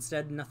seen.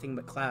 Instead, nothing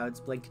but clouds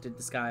blanketed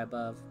the sky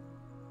above.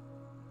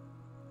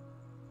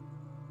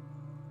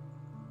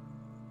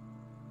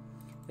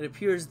 It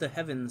appears the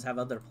heavens have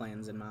other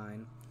plans in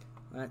mind.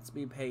 Let's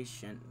be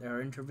patient.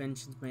 Their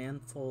interventions may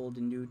unfold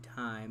in due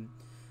time.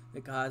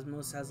 The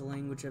cosmos has a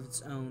language of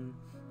its own.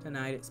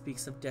 Tonight it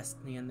speaks of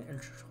destiny and the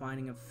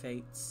intertwining of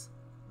fates.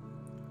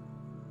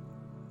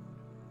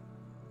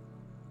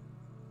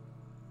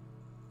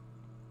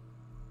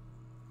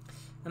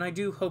 And I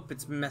do hope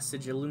its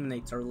message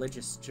illuminates our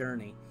religious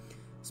journey.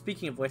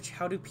 Speaking of which,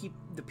 how do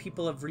the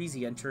people of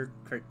Rizia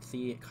interpret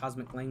the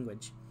cosmic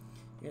language?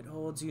 It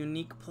holds a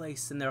unique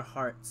place in their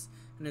hearts,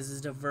 and is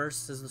as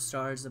diverse as the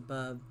stars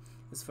above.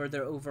 As for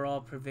their overall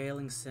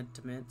prevailing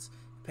sentiments,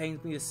 it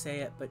pains me to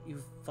say it, but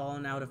you've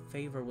fallen out of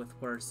favor with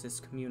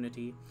Warisis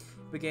community.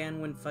 It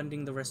began when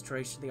funding the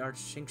restoration of the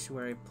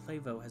Arch-Sanctuary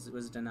Plavo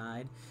was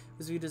denied. It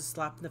was viewed as a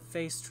slap in the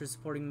face to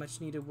supporting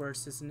much-needed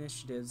Warisis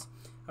initiatives.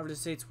 However, the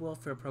state's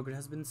welfare program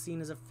has been seen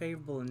as a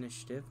favorable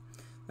initiative.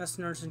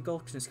 Westerners and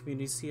Gulchness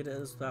communities see it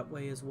as that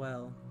way as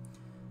well.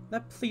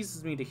 That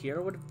pleases me to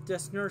hear. What of the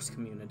Desnurse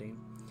community?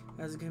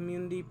 As a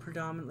community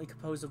predominantly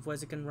composed of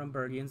Wessex and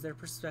Rumburgians, their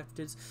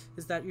perspectives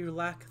is that your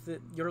lack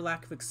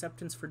of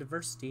acceptance for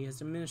diversity has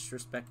diminished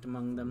respect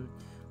among them.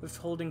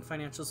 Withholding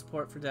financial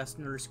support for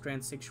Desnur's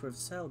Grand Sanctuary of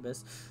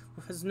Celibus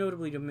has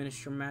notably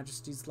diminished your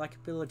Majesty's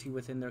likability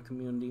within their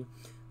community.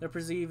 Their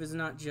perceive is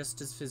not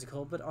just as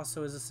physical, but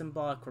also as a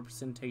symbolic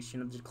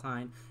representation of the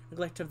decline,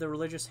 neglect of their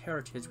religious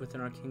heritage within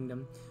our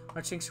kingdom.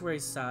 Our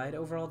Sanctuary's side,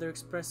 overall their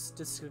expressed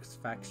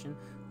dissatisfaction,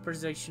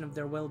 preservation of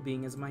their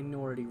well-being as a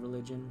minority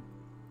religion.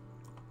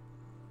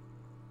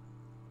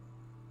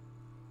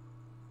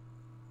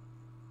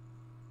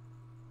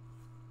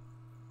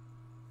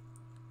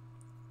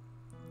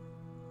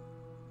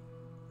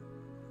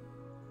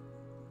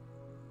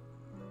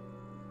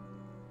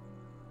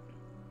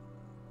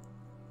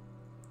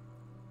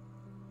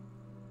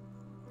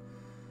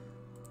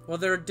 While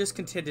their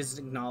discontent is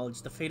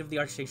acknowledged, the fate of the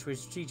Arch-Sanctuary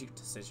is a strategic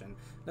decision,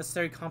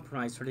 necessary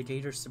compromise for the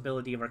greater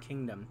stability of our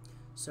kingdom.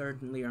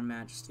 Certainly, Your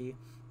Majesty,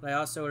 but I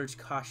also urge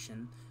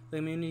caution. The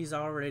immunity is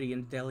already in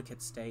a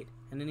delicate state,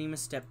 and any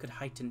misstep could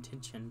heighten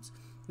tensions.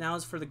 Now,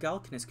 as for the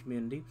Galcanist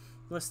community,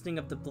 the listing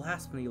of the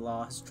blasphemy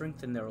law has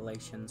strengthened their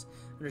relations.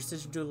 Their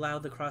decision to allow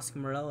the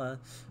crossing Morella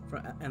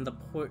and the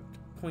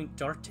Point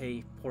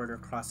d'Arte border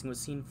crossing was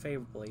seen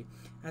favorably,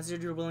 as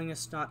did your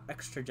willingness not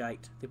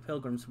extradite the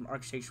pilgrims from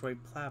Arch-Sanctuary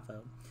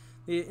Plavo.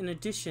 In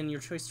addition, your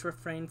choice to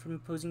refrain from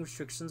imposing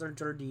restrictions on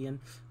Jardi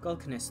and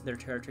Gulcanists in their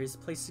territories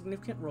plays a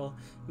significant role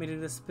in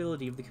maintaining the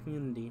stability of the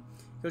community.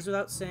 It goes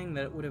without saying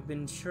that it would have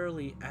been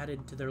surely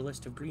added to their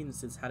list of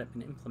grievances had it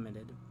been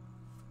implemented.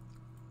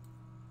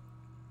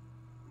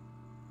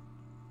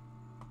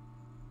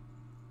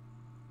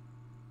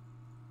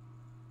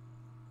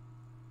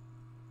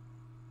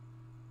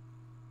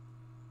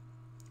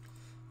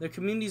 Their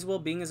community's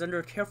well-being is under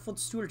a careful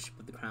stewardship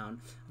of the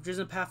Crown, which is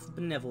a path of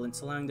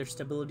benevolence, allowing their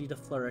stability to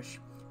flourish,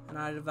 and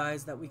I'd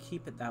advise that we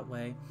keep it that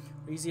way.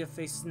 Rizia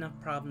faces enough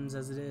problems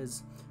as it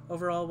is.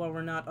 Overall, while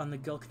we're not on the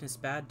Gulcanist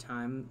bad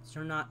times,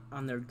 you're not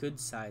on their good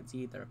sides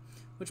either,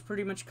 which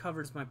pretty much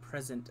covers my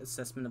present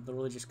assessment of the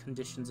religious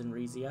conditions in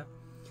Rizia.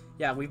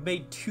 Yeah, we've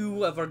made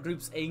 2 of our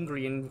groups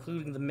angry,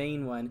 including the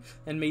main one,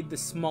 and made the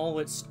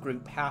smallest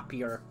group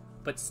happier,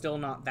 but still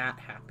not that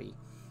happy.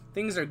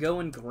 Things are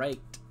going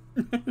great.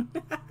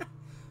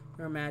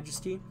 Your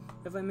Majesty,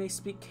 if I may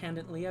speak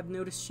candidly, I've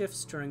noticed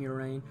shifts during your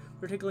reign,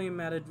 particularly in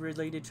matters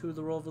related to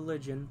the role of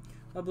religion.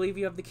 I believe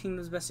you have the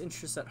kingdom's best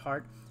interests at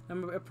heart.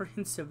 I'm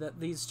apprehensive that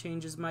these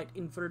changes might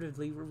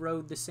inadvertently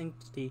erode the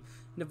sanctity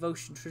and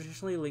devotion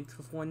traditionally linked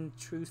with one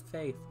true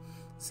faith.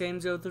 Same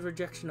goes with the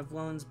rejection of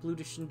Welland's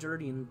brutish and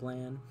dirty and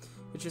bland.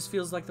 It just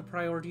feels like the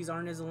priorities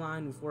aren't as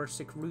aligned with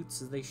Warstic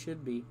roots as they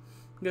should be.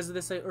 Because of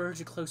this, I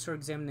urge a closer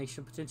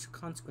examination of potential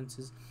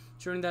consequences,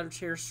 ensuring that our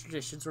cherished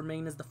traditions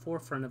remain as the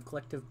forefront of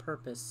collective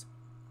purpose.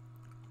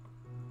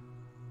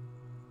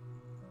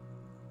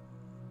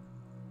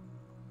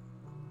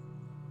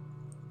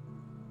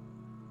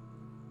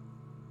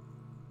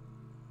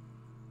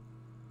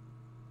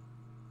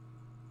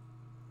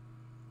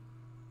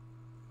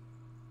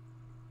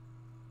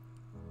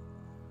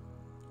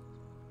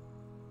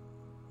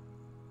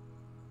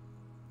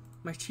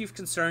 My chief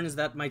concern is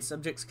that my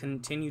subjects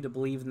continue to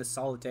believe in the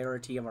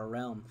solidarity of our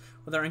realm.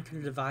 With our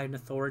anchored divine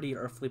authority,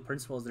 earthly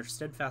principles, their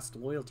steadfast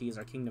loyalty is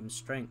our kingdom's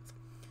strength.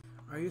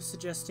 Are you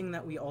suggesting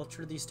that we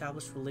alter the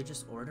established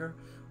religious order,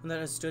 one that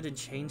has stood and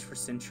changed for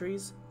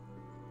centuries?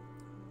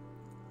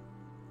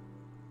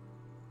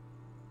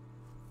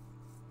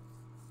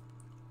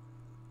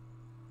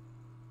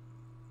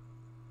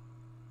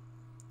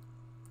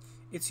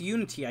 It's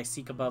unity I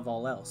seek above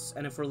all else,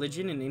 and if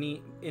religion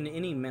in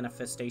any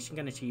manifestation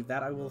can achieve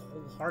that, I will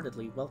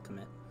wholeheartedly welcome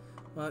it.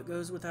 Well, it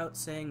goes without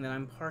saying that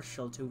I'm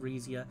partial to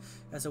Rizia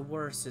as a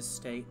Waris's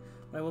state,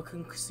 but I will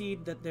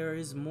concede that there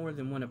is more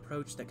than one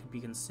approach that could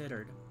be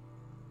considered.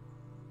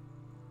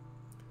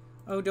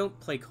 Oh, don't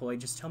play coy,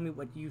 just tell me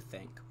what you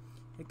think.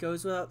 It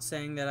goes without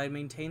saying that I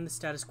maintain the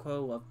status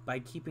quo by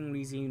keeping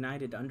Rizia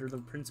united under the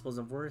principles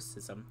of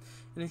Warisism.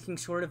 Anything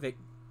short of it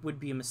would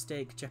be a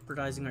mistake,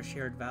 jeopardizing our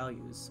shared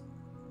values.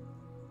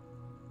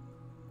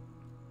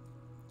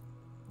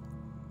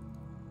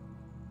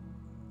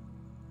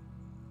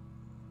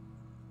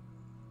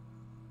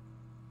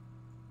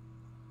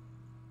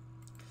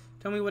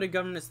 Tell me what a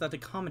governance that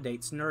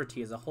accommodates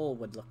Nurti as a whole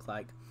would look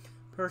like.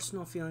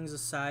 Personal feelings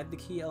aside, the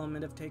key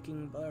element of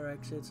taking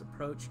Brexit's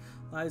approach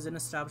lies in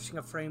establishing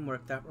a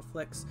framework that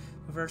reflects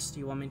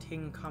diversity while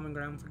maintaining common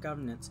ground for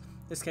governance.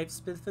 This case is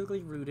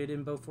specifically rooted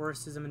in both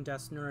Warisism and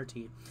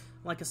Nurti,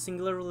 like a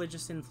singular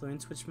religious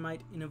influence which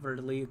might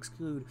inadvertently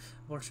exclude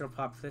a portion of the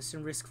populace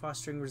and risk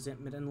fostering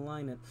resentment and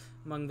alignment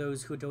among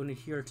those who don't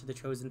adhere to the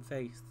chosen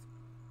faith.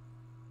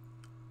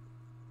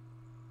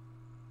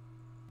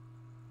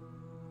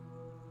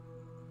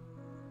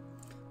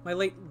 My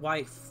late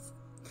wife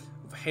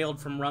hailed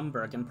from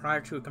Rumburg, and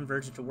prior to a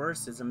conversion to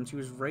Warisism, she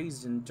was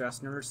raised in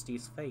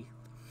Nursti's faith.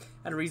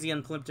 Had Rizia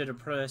implemented a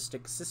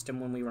pluralistic system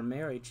when we were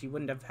married, she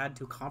wouldn't have had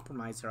to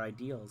compromise her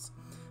ideals.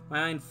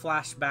 My mind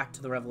flashed back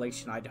to the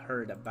revelation I'd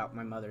heard about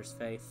my mother's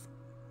faith.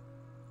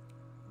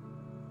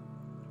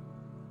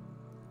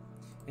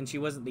 And she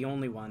wasn't the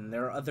only one.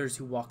 There are others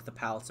who walk the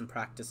palace and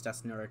practice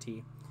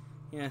Nurti.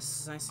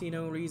 Yes, I see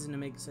no reason to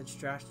make such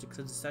drastic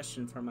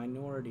concession for a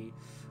minority.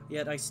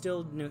 Yet I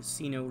still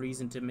see no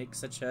reason to make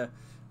such a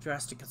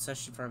drastic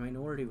concession for a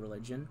minority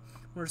religion.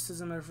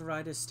 Warisism will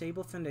provide a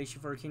stable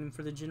foundation for our kingdom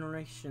for the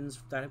generations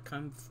that have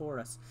come before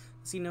us.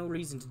 I see no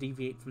reason to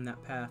deviate from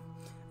that path.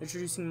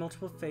 Introducing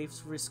multiple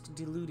faiths risks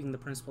diluting the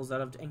principles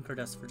that have anchored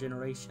us for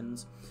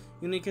generations.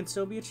 Unity can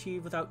still be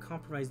achieved without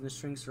compromising the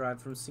strengths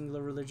derived from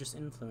singular religious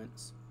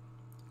influence.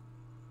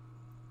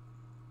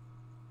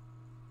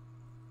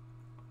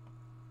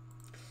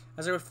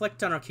 As I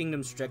reflect on our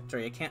kingdom's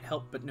trajectory, I can't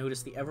help but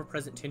notice the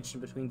ever-present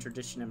tension between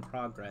tradition and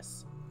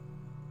progress.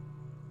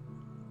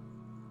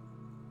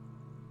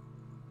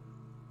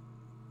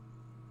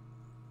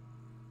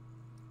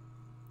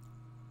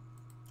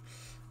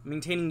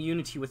 Maintaining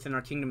unity within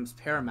our kingdom is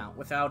paramount.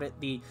 Without it,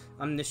 the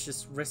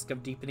omniscient risk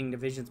of deepening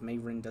divisions may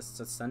rend us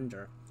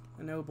asunder.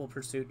 A noble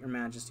pursuit, Your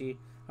Majesty.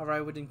 However,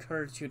 I would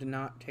encourage you to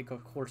not take a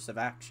course of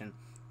action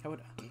that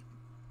would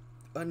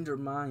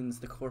undermines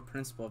the core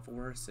principle of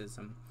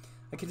Warisism.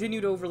 I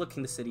continued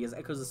overlooking the city as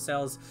echoes of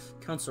Sal's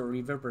counsel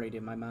reverberated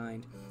in my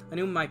mind. I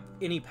knew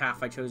any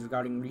path I chose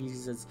regarding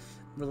Riza's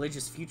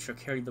religious future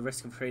carried the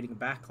risk of creating a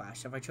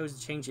backlash, if I chose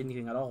to change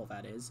anything at all,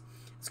 that is.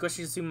 As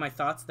questions assumed my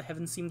thoughts, the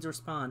heavens seemed to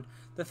respond.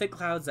 The thick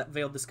clouds that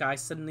veiled the sky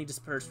suddenly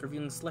dispersed,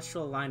 revealing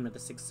celestial alignment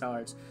of the 6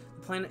 stars.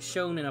 The planet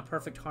shone in a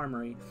perfect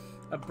harmony,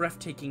 a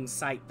breathtaking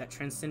sight that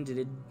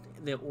transcended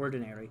the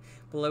ordinary.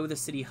 Below the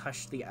city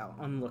hushed the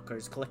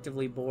onlookers,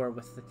 collectively bore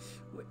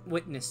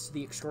witness to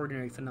the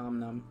extraordinary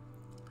phenomenon.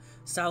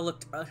 Sal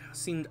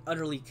seemed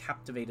utterly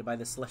captivated by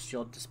the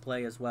celestial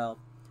display as well.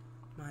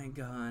 My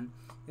God,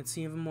 it's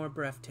even more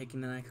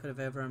breathtaking than I could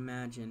have ever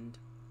imagined.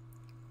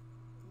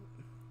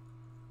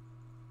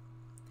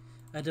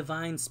 A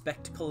divine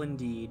spectacle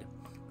indeed,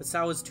 but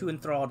Sal was too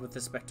enthralled with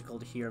the spectacle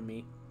to hear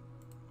me.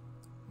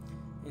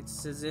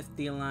 It's as if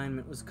the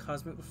alignment was a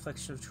cosmic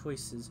reflection of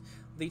choices,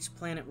 with each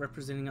planet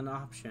representing an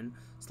option,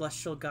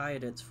 celestial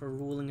guidance for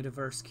ruling a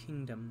diverse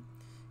kingdom.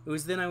 It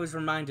was then I was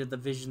reminded of the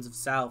visions of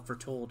Sal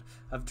foretold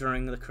of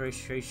during the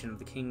creation of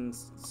the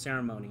king's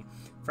ceremony.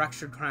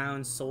 Fractured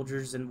crowns,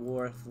 soldiers in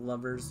war with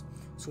lovers,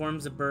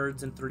 swarms of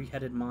birds and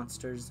three-headed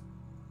monsters.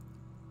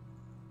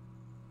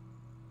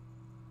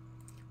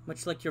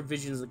 Much like your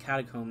visions of the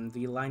catacomb,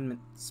 the alignment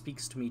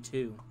speaks to me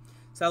too.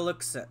 Sal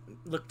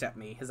looked at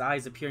me, his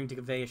eyes appearing to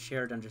convey a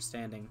shared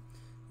understanding.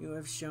 You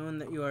have shown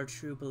that you are a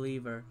true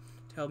believer.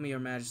 Tell me, Your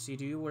Majesty,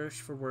 do you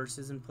wish for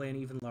Worses and play an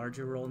even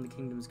larger role in the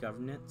kingdom's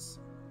governance?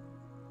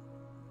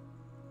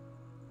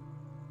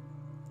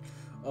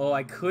 Oh,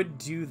 I could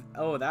do...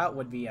 Oh, that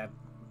would be a...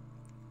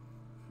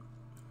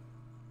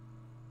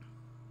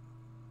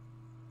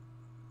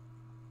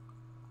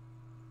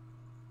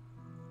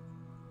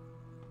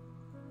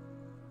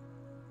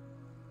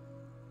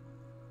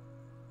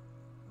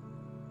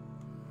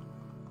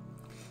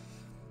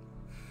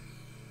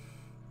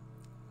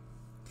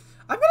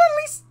 I'm gonna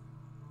at least...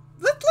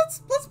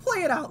 Let's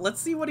play it out.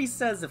 Let's see what he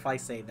says if I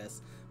say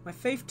this. My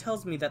faith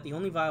tells me that the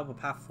only viable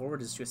path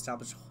forward is to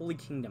establish a holy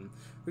kingdom,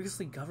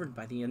 rigorously governed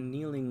by the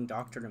annealing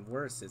doctrine of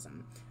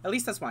Worsicism. At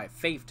least that's what my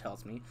faith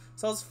tells me.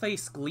 Saul's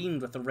face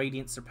gleamed with a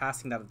radiance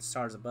surpassing that of the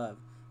stars above.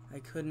 I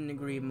couldn't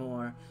agree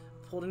more.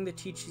 Upholding the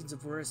teachings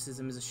of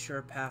Worsicism is a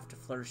sure path to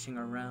flourishing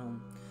our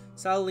realm.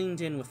 Sal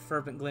leaned in with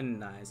fervent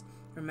glint eyes.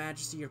 Your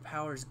Majesty, your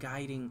power is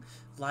guiding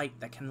light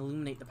that can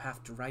illuminate the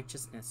path to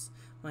righteousness.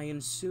 My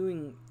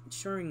ensuring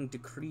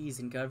decrees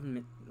and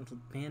government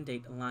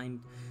mandate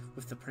aligned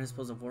with the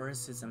principles of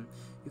Worsicism.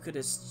 You could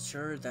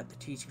assure that the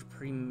teachings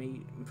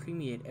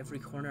permeate every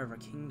corner of our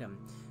kingdom.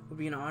 It would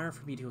be an honor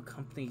for me to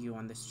accompany you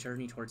on this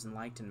journey towards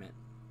enlightenment.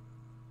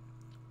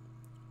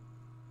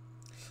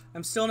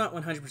 I'm still not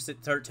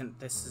 100% certain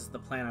this is the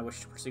plan I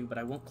wish to pursue, but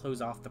I won't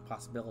close off the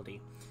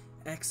possibility.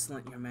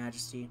 Excellent, Your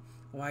Majesty.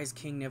 A wise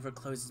king never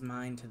closes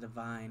mind to the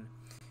divine.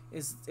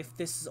 If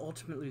this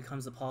ultimately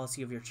becomes the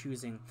policy of your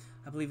choosing,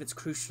 I believe it's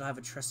crucial to have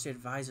a trusted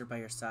advisor by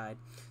your side,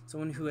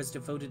 someone who has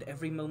devoted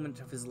every moment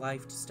of his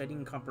life to studying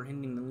and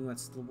comprehending the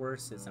nuances of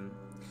Worsicism.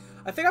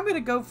 I think I'm going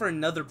to go for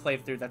another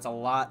playthrough that's a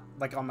lot,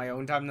 like on my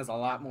own time, that's a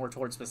lot more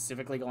towards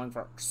specifically going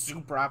for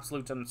super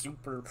absolute and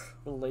super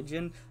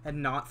religion,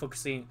 and not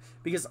focusing,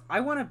 because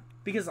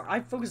I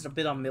focused a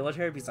bit on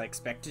military because I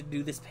expected to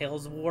do this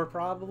Pales of War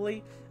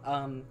probably.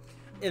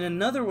 In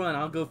another one,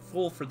 I'll go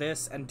full for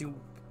this and do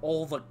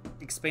all the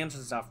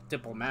expansion stuff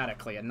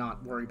diplomatically and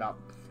not worry about,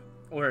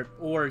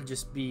 or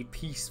just be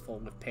peaceful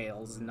with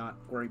Pales and not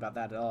worry about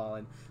that at all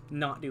and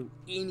not do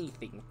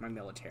anything with my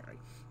military.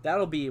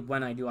 That'll be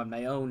when I do on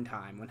my own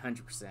time,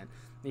 100%,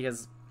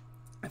 because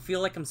I feel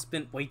like I'm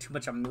spent way too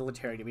much on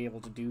military to be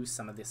able to do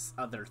some of this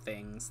other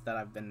things that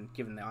I've been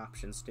given the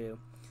options to.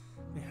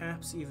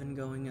 Perhaps even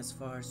going as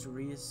far as to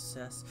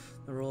reassess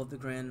the role of the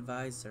Grand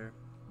Visor.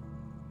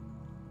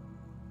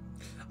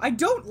 I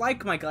don't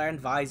like my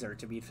Grand Visor,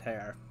 to be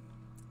fair.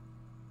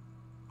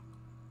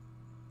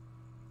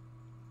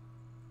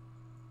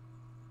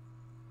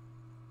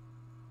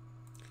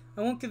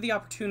 I won't get the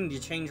opportunity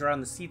to change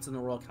around the seats in the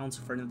Royal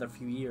Council for another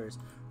few years.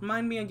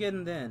 Remind me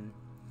again then.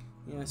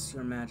 Yes,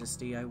 Your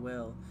Majesty, I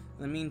will.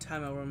 In the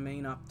meantime, I will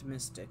remain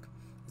optimistic.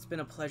 It's been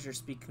a pleasure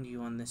speaking to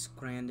you on this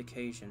grand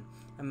occasion.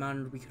 I'm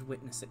honored we could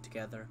witness it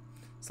together.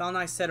 Sal and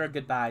I said our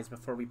goodbyes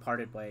before we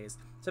parted ways.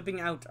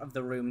 Stepping out of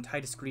the room,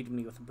 Titus greeted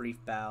me with a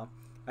brief bow.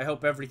 I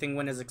hope everything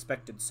went as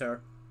expected, sir.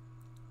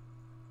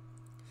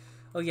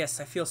 Oh yes,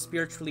 I feel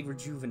spiritually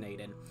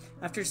rejuvenated.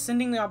 After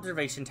ascending the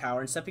observation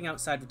tower and stepping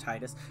outside with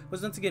Titus, I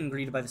was once again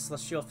greeted by the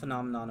celestial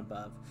phenomenon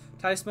above.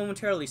 Titus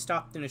momentarily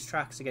stopped in his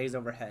tracks to gaze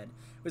overhead.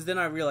 It was then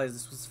I realized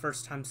this was the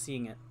first time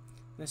seeing it.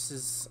 This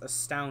is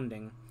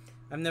astounding.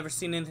 I've never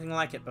seen anything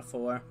like it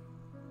before.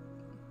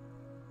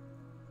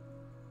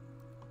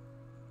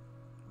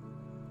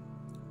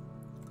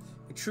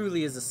 It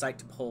truly is a sight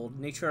to behold.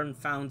 Nature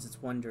unfounds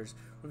its wonders,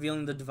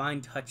 revealing the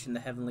divine touch in the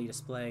heavenly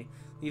display,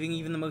 leaving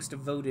even the most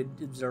devoted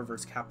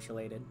observers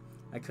captivated.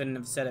 I couldn't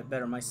have said it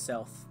better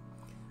myself.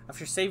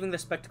 After saving the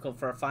spectacle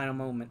for a final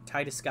moment,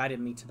 Titus guided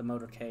me to the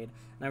motorcade,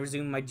 and I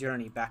resumed my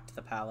journey back to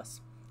the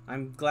palace.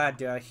 I'm glad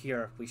to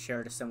hear we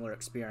shared a similar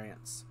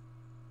experience.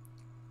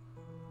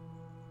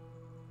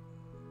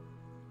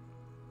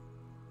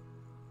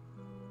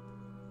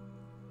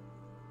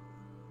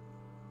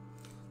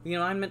 The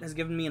alignment has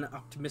given me an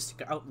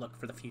optimistic outlook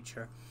for the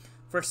future,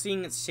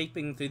 foreseeing its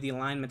shaping through the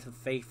alignment of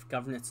faith,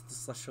 governance of the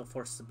celestial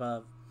forces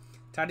above.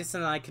 Titus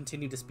and I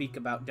continued to speak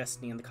about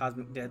destiny and the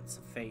cosmic depths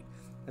of fate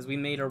as we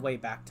made our way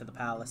back to the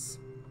palace.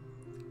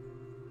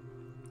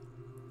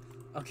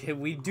 Okay,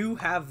 we do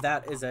have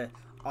that as an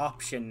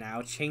option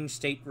now. Change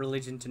state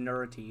religion to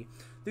Nurity.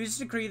 Through this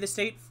decree, the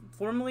state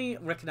formally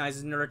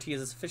recognizes Nurity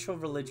as its official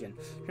religion,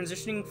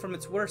 transitioning from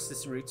its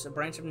worst roots, a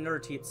branch of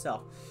Nurity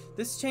itself.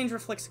 This change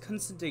reflects a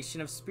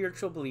consolidation of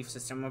spiritual belief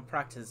system and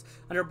practice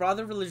under a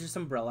broader religious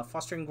umbrella,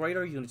 fostering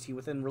greater unity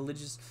within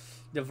religious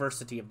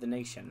diversity of the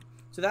nation.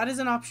 So that is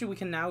an option we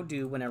can now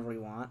do whenever we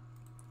want.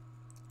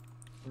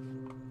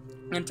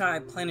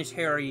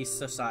 Anti-Planetary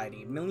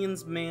Society.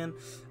 Millions man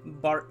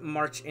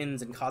march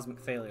ends in cosmic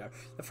failure.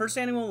 The first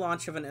annual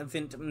launch of an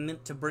event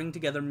meant to bring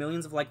together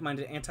millions of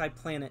like-minded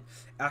anti-planet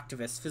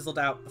activists fizzled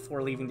out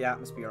before leaving the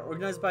atmosphere.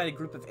 Organized by a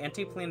group of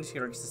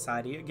Anti-Planetary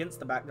Society against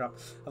the backdrop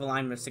of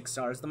alignment of 6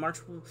 stars, the march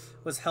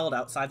was held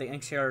outside the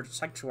Ancient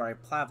Sanctuary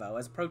Plavo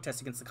as a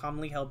protest against the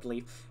commonly held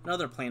belief in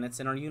other planets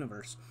in our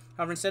universe.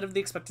 However, instead of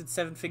the expected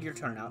 7-figure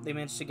turnout, they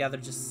managed to gather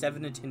just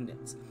 7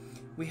 attendants.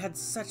 We had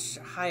such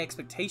high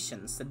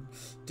expectations, said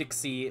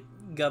Dixie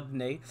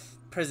Gubney,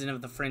 president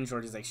of the Fringe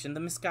organization.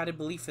 The misguided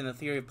belief in the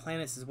theory of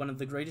planets is one of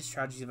the greatest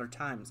tragedies of our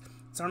times.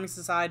 It's harming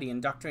society and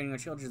indoctrinating our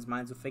children's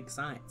minds with fake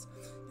science.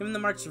 Given the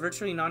march's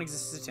virtually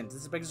non-existent,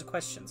 this begs the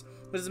questions.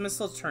 Does the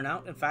missiles turn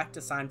out, in fact,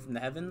 a sign from the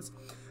heavens?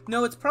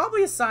 No, it's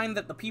probably a sign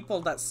that the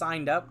people that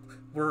signed up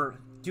were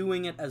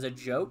doing it as a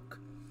joke.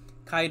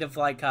 Kind of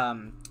like,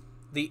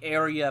 the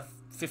Area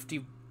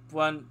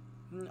 51...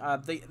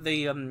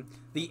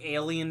 the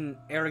alien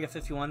Area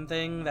 51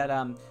 thing that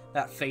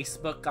that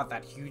Facebook got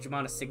that huge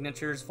amount of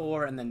signatures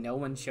for, and then no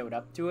one showed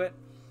up to it.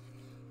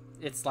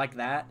 It's like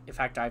that. In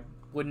fact, I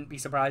wouldn't be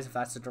surprised if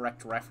that's a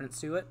direct reference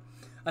to it.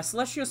 A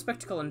celestial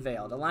spectacle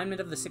unveiled.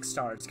 Alignment of the 6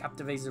 stars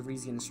captivates the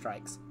Rizian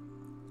strikes.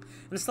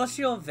 In a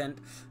celestial event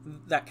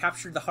that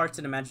captured the hearts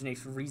and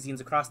imagination of Rizians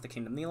across the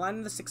kingdom, the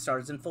alignment of the 6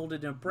 stars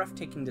unfolded in a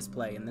breathtaking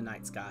display in the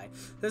night sky.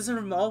 Those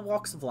from all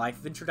walks of life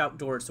ventured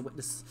outdoors to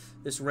witness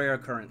this rare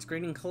occurrence,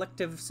 creating a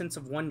collective sense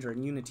of wonder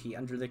and unity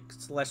under the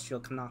celestial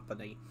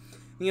canopy.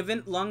 The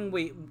event, long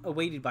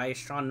awaited by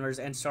astronomers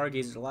and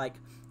stargazers alike,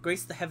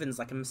 graced the heavens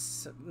like a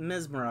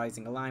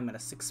mesmerizing alignment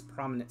of 6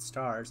 prominent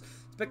stars.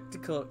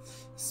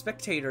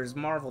 Spectators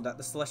marveled at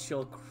the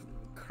celestial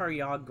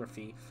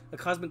choreography, a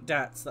cosmic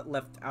dance that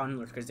left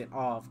onlookers in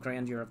awe of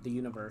grandeur of the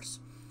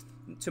universe.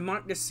 To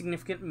mark this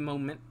significant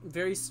moment,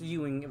 various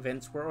viewing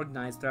events were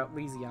organized throughout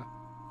Rizia,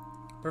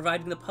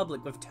 providing the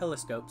public with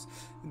telescopes,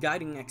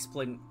 guiding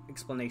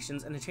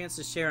explanations, and a chance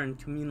to share in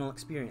communal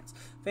experience.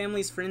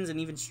 Families, friends, and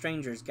even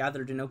strangers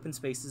gathered in open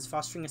spaces,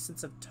 fostering a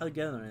sense of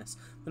togetherness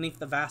beneath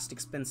the vast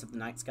expanse of the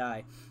night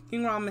sky.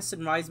 King Ramus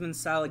and Riseman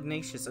Sal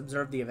Ignatius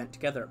observed the event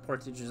together at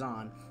Porta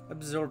Jazan,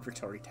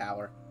 observatory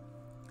tower,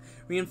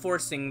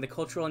 reinforcing the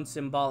cultural and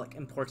symbolic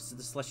importance of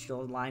the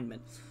celestial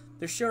alignment.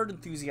 Their shared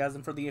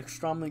enthusiasm for the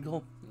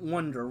astronomical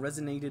wonder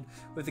resonated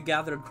with the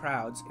gathered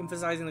crowds,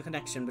 emphasizing the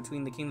connection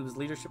between the kingdom's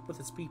leadership with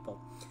its people.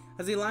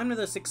 As the alignment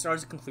of the 6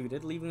 stars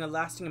concluded, leaving a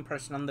lasting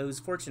impression on those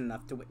fortunate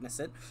enough to witness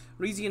it,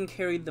 Rizian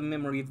carried the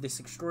memory of this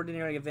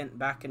extraordinary event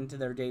back into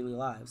their daily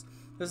lives.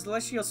 The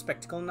celestial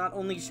spectacle not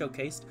only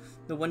showcased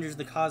the wonders of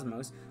the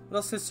cosmos, but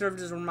also served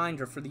as a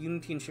reminder for the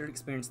unity and shared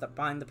experience that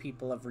bind the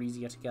people of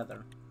Rizia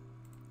together.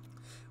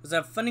 Was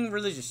funding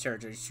religious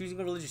charities, choosing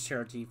a religious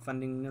charity,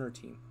 funding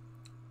unity.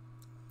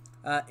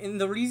 In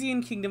the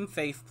Rizian kingdom,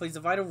 faith plays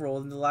a vital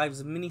role in the lives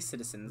of many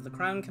citizens. The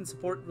crown can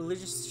support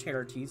religious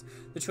charities.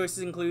 The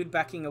choices include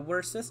backing a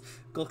Versus,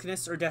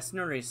 Gulcanist, or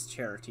Destinaris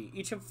charity,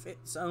 each of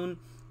its own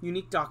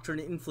unique doctrine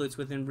and influence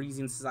within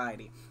Rizian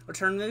society.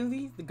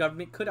 Alternatively, the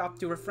government could opt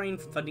to refrain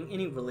from funding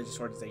any religious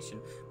organization,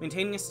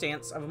 maintaining a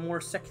stance of a more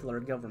secular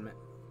government.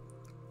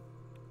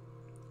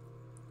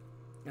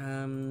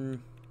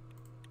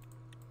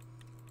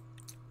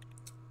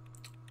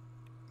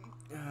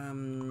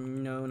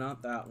 No,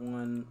 not that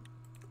one.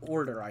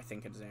 Order, I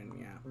think it's in,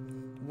 yeah.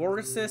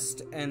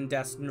 Waricist and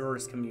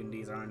Destinaris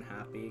communities are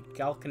unhappy.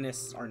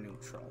 Galcanists are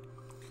neutral.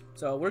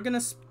 So we're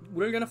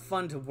gonna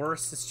fund a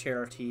Waricist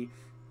charity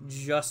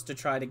just to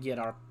try to get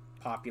our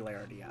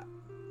popularity up.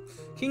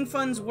 King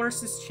funds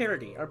Waricist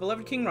charity. Our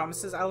beloved King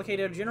Ramus has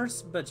allocated a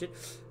generous budget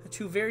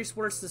to various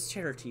Waricist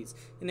charities,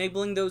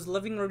 enabling those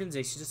loving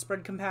organizations to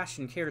spread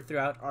compassion and care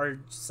throughout our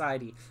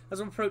society. As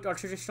we approach our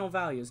traditional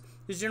values,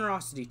 his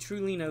generosity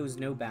truly knows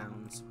no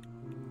bounds.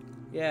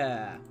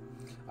 Yeah.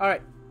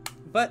 Alright,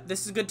 but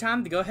this is a good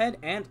time to go ahead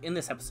and end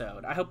this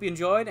episode. I hope you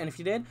enjoyed, and if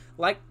you did,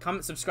 like,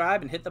 comment,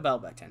 subscribe, and hit the bell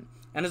button.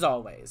 And as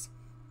always,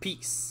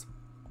 peace.